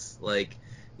 2000s. Like,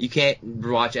 you can't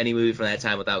watch any movie from that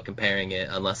time without comparing it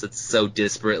unless it's so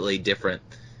disparately different.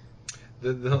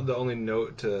 The only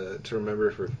note to remember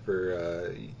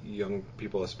for young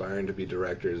people aspiring to be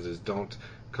directors is don't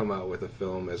come out with a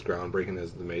film as groundbreaking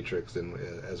as The Matrix and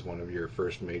as one of your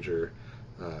first major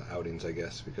outings, I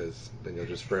guess, because then you'll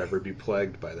just forever be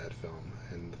plagued by that film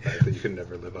and the fact that you can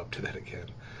never live up to that again.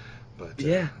 But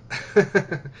Yeah.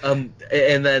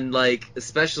 And then, like,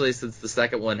 especially since the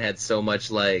second one had so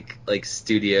much like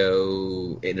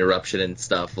studio interruption and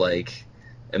stuff, like,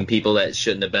 and people that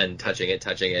shouldn't have been touching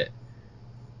it.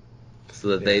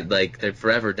 So that they're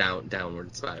forever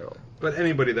downward spiral. But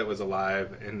anybody that was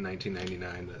alive in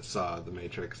 1999 that saw The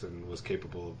Matrix and was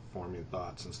capable of forming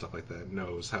thoughts and stuff like that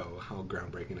knows how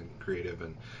groundbreaking and creative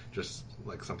and just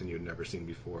like something you'd never seen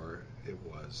before it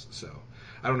was. So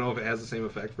I don't know if it has the same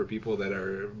effect for people that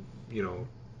are,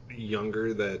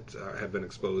 younger that have been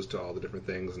exposed to all the different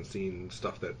things and seen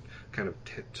stuff that kind of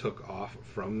took off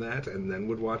from that and then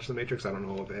would watch The Matrix. I don't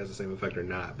know if it has the same effect or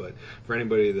not, but for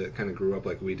anybody that kind of grew up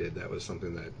like we did, that was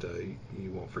something that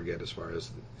you won't forget as far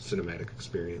as cinematic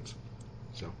experience.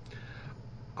 So,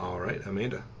 all right,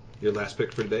 Amanda. Your last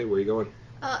pick for today, where are you going?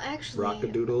 Actually,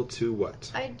 Rock-a-doodle to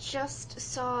what? I just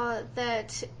saw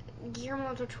that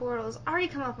Guillermo del Toro's already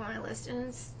come up on my list, and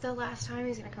it's the last time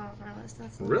he's going to come up on my list.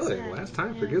 That's Really? sad. Last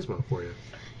time for Yeah. Gizmo for you.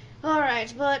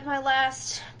 Alright, but my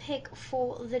last pick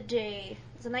for the day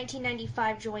is a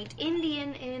 1995 joint,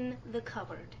 Indian in the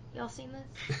Cupboard. Y'all seen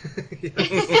this?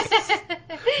 Yes.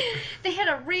 They had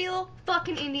a real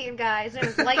fucking Indian guy. His name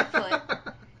was Lightfoot.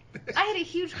 I had a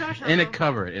huge crush on him. In a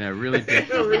cupboard, in a really big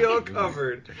In a real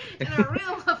cupboard. In a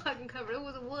real motherfucking cupboard. It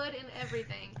was wood and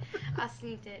everything. I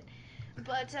sneaked it.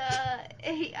 But I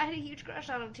had a huge crush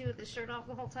on him too, with his shirt off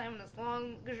the whole time and his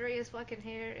long, luxurious fucking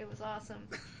hair. It was awesome.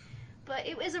 But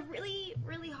it was a really,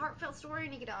 really heartfelt story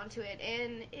when you get onto it,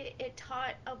 and it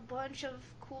taught a bunch of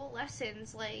cool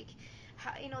lessons, like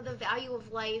how, the value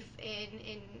of life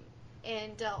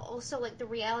and also like the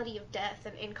reality of death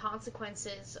and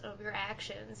consequences of your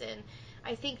actions. And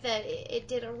I think that it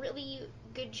did a really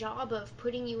good job of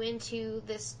putting you into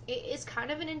this. It is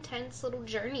kind of an intense little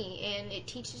journey, and it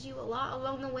teaches you a lot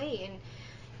along the way, and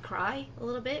cry a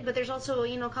little bit. But there's also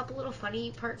a couple little funny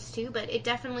parts too. But it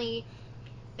definitely.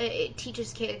 It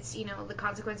teaches kids, the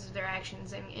consequences of their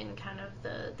actions and kind of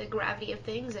the gravity of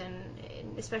things,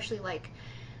 and especially like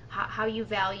how you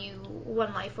value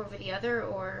one life over the other,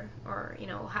 or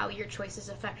how your choices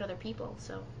affect other people.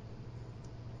 So.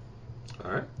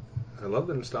 All right. I love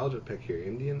the nostalgia pick here.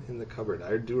 Indian in the Cupboard.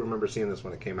 I do remember seeing this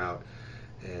when it came out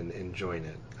and enjoying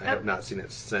it. I have not seen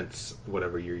it since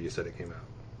whatever year you said it came out.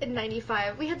 In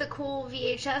 95. We had the cool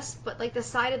VHS, but like the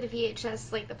side of the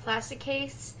VHS, like the plastic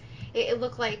case, it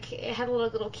looked like it had a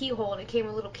little keyhole, and it came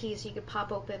with a little key so you could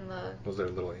pop open the... Was there a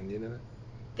little Indian in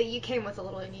it? You came with a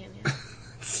little Indian, yeah.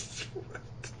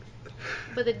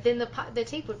 But then the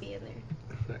tape would be in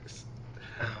there. Nice.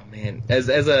 Oh man, as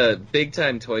a big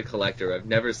time toy collector, I've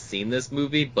never seen this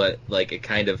movie, but like it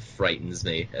kind of frightens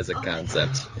me as a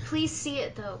concept. Please see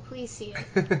it though. Please see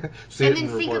it. See and it then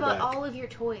think report about back. all of your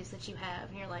toys that you have,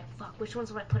 and you're like, fuck, which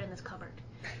ones would I put in this cupboard?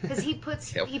 Because he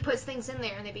puts Yep. he puts things in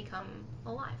there and they become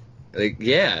alive. Like,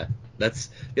 yeah, that's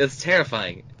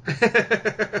terrifying.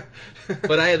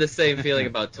 But I had the same feeling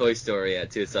about Toy Story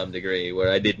to some degree, where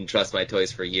I didn't trust my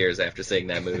toys for years after seeing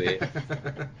that movie.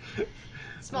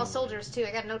 Small soldiers too.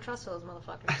 I got no trust for those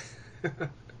motherfuckers.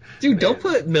 Dude, don't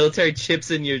put military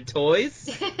chips in your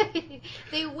toys.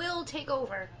 They will take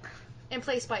over and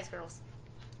play Spice Girls.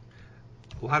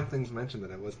 A lot of things mentioned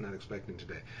that I was not expecting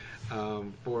today.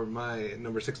 For my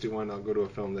number 61, I'll go to a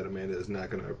film that Amanda is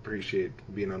not going to appreciate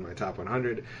being on my top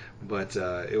 100, but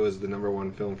it was the number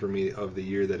one film for me of the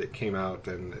year that it came out,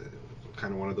 and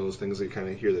kind of one of those things that you kind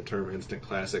of hear the term instant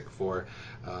classic for.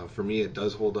 For me, it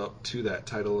does hold up to that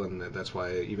title, and that's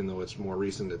why, even though it's more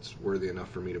recent, it's worthy enough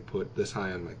for me to put this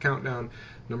high on my countdown.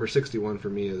 Number 61 for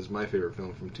me is my favorite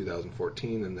film from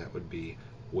 2014, and that would be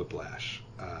Whiplash.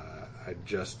 I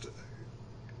just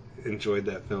enjoyed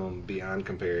that film beyond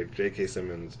compared. J.K.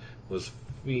 Simmons was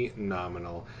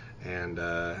phenomenal, and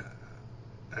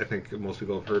I think most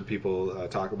people have heard people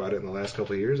talk about it in the last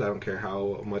couple of years. I don't care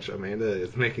how much Amanda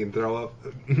is making throw up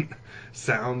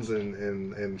sounds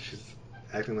and she's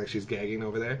acting like she's gagging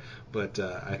over there, but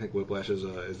I think Whiplash is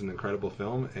an incredible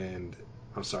film, and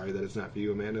I'm sorry that it's not for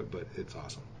you, Amanda, but it's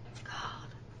awesome.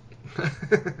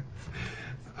 God.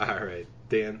 All right,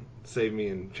 Dan, save me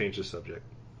and change the subject.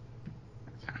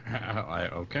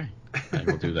 Okay, I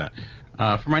will do that.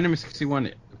 For my number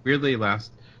 61, weirdly,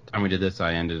 last time we did this,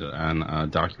 I ended on a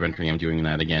documentary. I'm doing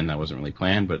that again. That wasn't really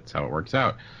planned, but it's how it works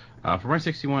out. For my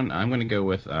 61, I'm going to go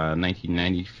with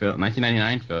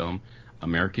 1999 film,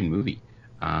 American Movie.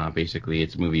 Basically,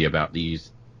 it's a movie about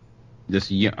this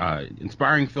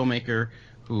inspiring filmmaker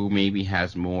who maybe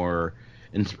has more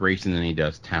inspiration than he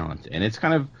does talent, and it's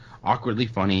kind of awkwardly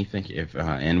funny.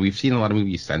 And we've seen a lot of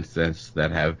movies since this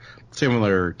that have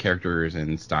similar characters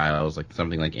and styles, like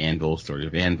something like Anvil, Story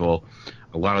of Anvil.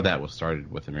 A lot of that was started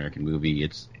with American Movie.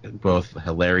 It's both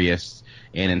hilarious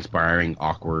and inspiring,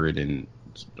 awkward, and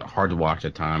hard to watch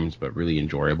at times, but really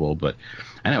enjoyable. But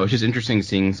I know it's just interesting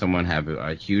seeing someone have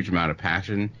a huge amount of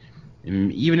passion,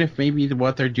 and even if maybe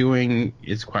what they're doing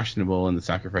is questionable and the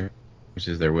sacrifices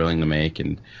they're willing to make,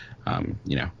 and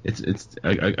it's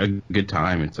a good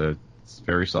time. It's a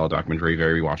very solid documentary,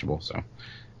 very watchable. So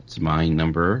it's my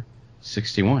number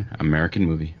 61, American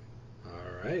Movie.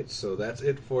 All right, so that's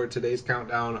it for today's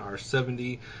countdown, our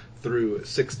 70 through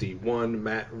 61.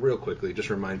 Matt, real quickly,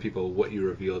 just remind people what you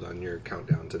revealed on your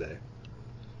countdown today.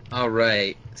 All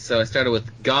right, so I started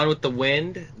with Gone with the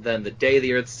Wind, then The Day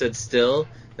the Earth Stood Still,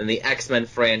 then the X-Men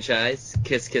franchise,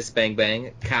 Kiss Kiss Bang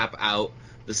Bang, Cop Out,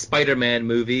 the Spider-Man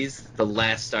movies, The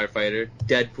Last Starfighter,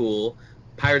 Deadpool,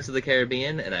 Pirates of the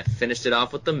Caribbean, and I finished it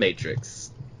off with The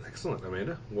Matrix. Excellent.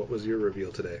 Amanda, what was your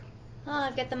reveal today?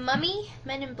 I've got The Mummy,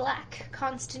 Men in Black,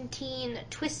 Constantine,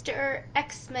 Twister,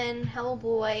 X-Men,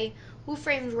 Hellboy, Who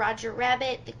Framed Roger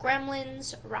Rabbit, The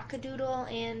Gremlins,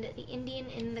 Rockadoodle, and The Indian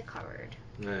in the Cupboard.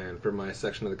 And for my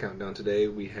section of the countdown today,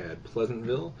 we had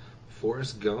Pleasantville,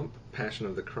 Forrest Gump, Passion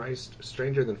of the Christ,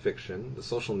 Stranger Than Fiction, The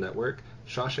Social Network,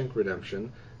 Shawshank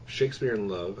Redemption, Shakespeare in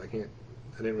Love. I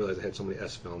didn't realize I had so many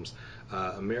S films.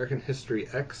 American History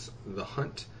X, The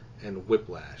Hunt, and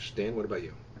Whiplash. Dan, what about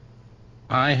you?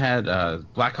 I had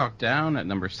Black Hawk Down at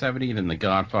number 70, then The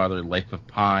Godfather, Life of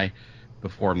Pi,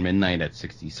 Before Midnight at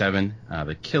 67,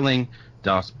 The Killing,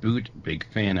 Das Boot, big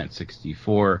fan at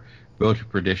 64, Road to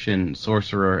Perdition,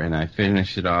 Sorcerer, and I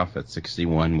finished it off at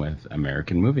 61 with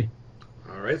American Movie.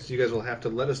 All right, so you guys will have to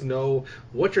let us know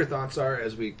what your thoughts are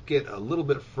as we get a little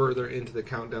bit further into the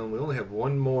countdown. We only have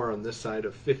one more on this side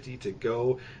of 50 to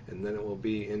go, and then it will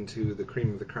be into the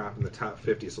cream of the crop in the top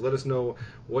 50. So let us know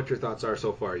what your thoughts are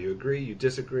so far. You agree? You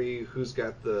disagree? Who's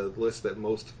got the list that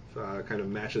most kind of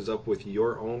matches up with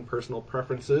your own personal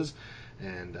preferences?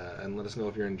 And let us know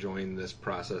if you're enjoying this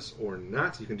process or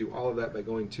not. You can do all of that by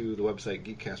going to the website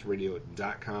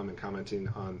geekcastradio.com and commenting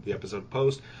on the episode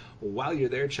post. While you're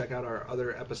there, check out our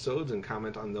other episodes and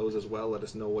comment on those as well. Let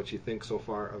us know what you think so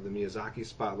far of the Miyazaki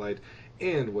Spotlight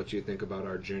and what you think about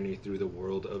our journey through the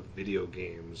world of video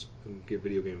games,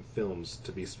 video game films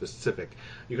to be specific.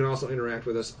 You can also interact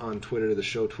with us on Twitter. The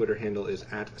show Twitter handle is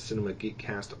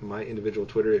 @CinemaGeekCast. My individual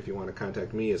Twitter, if you want to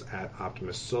contact me, is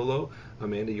 @OptimusSolo.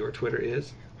 Amanda, your Twitter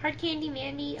is? Hard Candy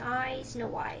Mandy, Eyes,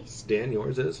 No Eyes. Dan,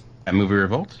 yours is? At Movie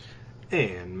Revolt.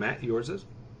 And Matt, yours is?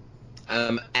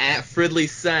 At Fridley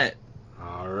Set.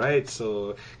 All right,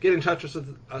 so get in touch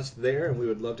with us there, and we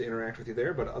would love to interact with you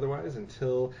there. But otherwise,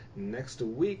 until next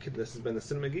week, this has been the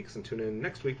Cinema Geeks, and tune in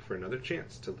next week for another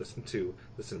chance to listen to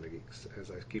the Cinema Geeks,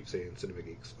 as I keep saying Cinema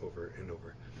Geeks over and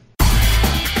over.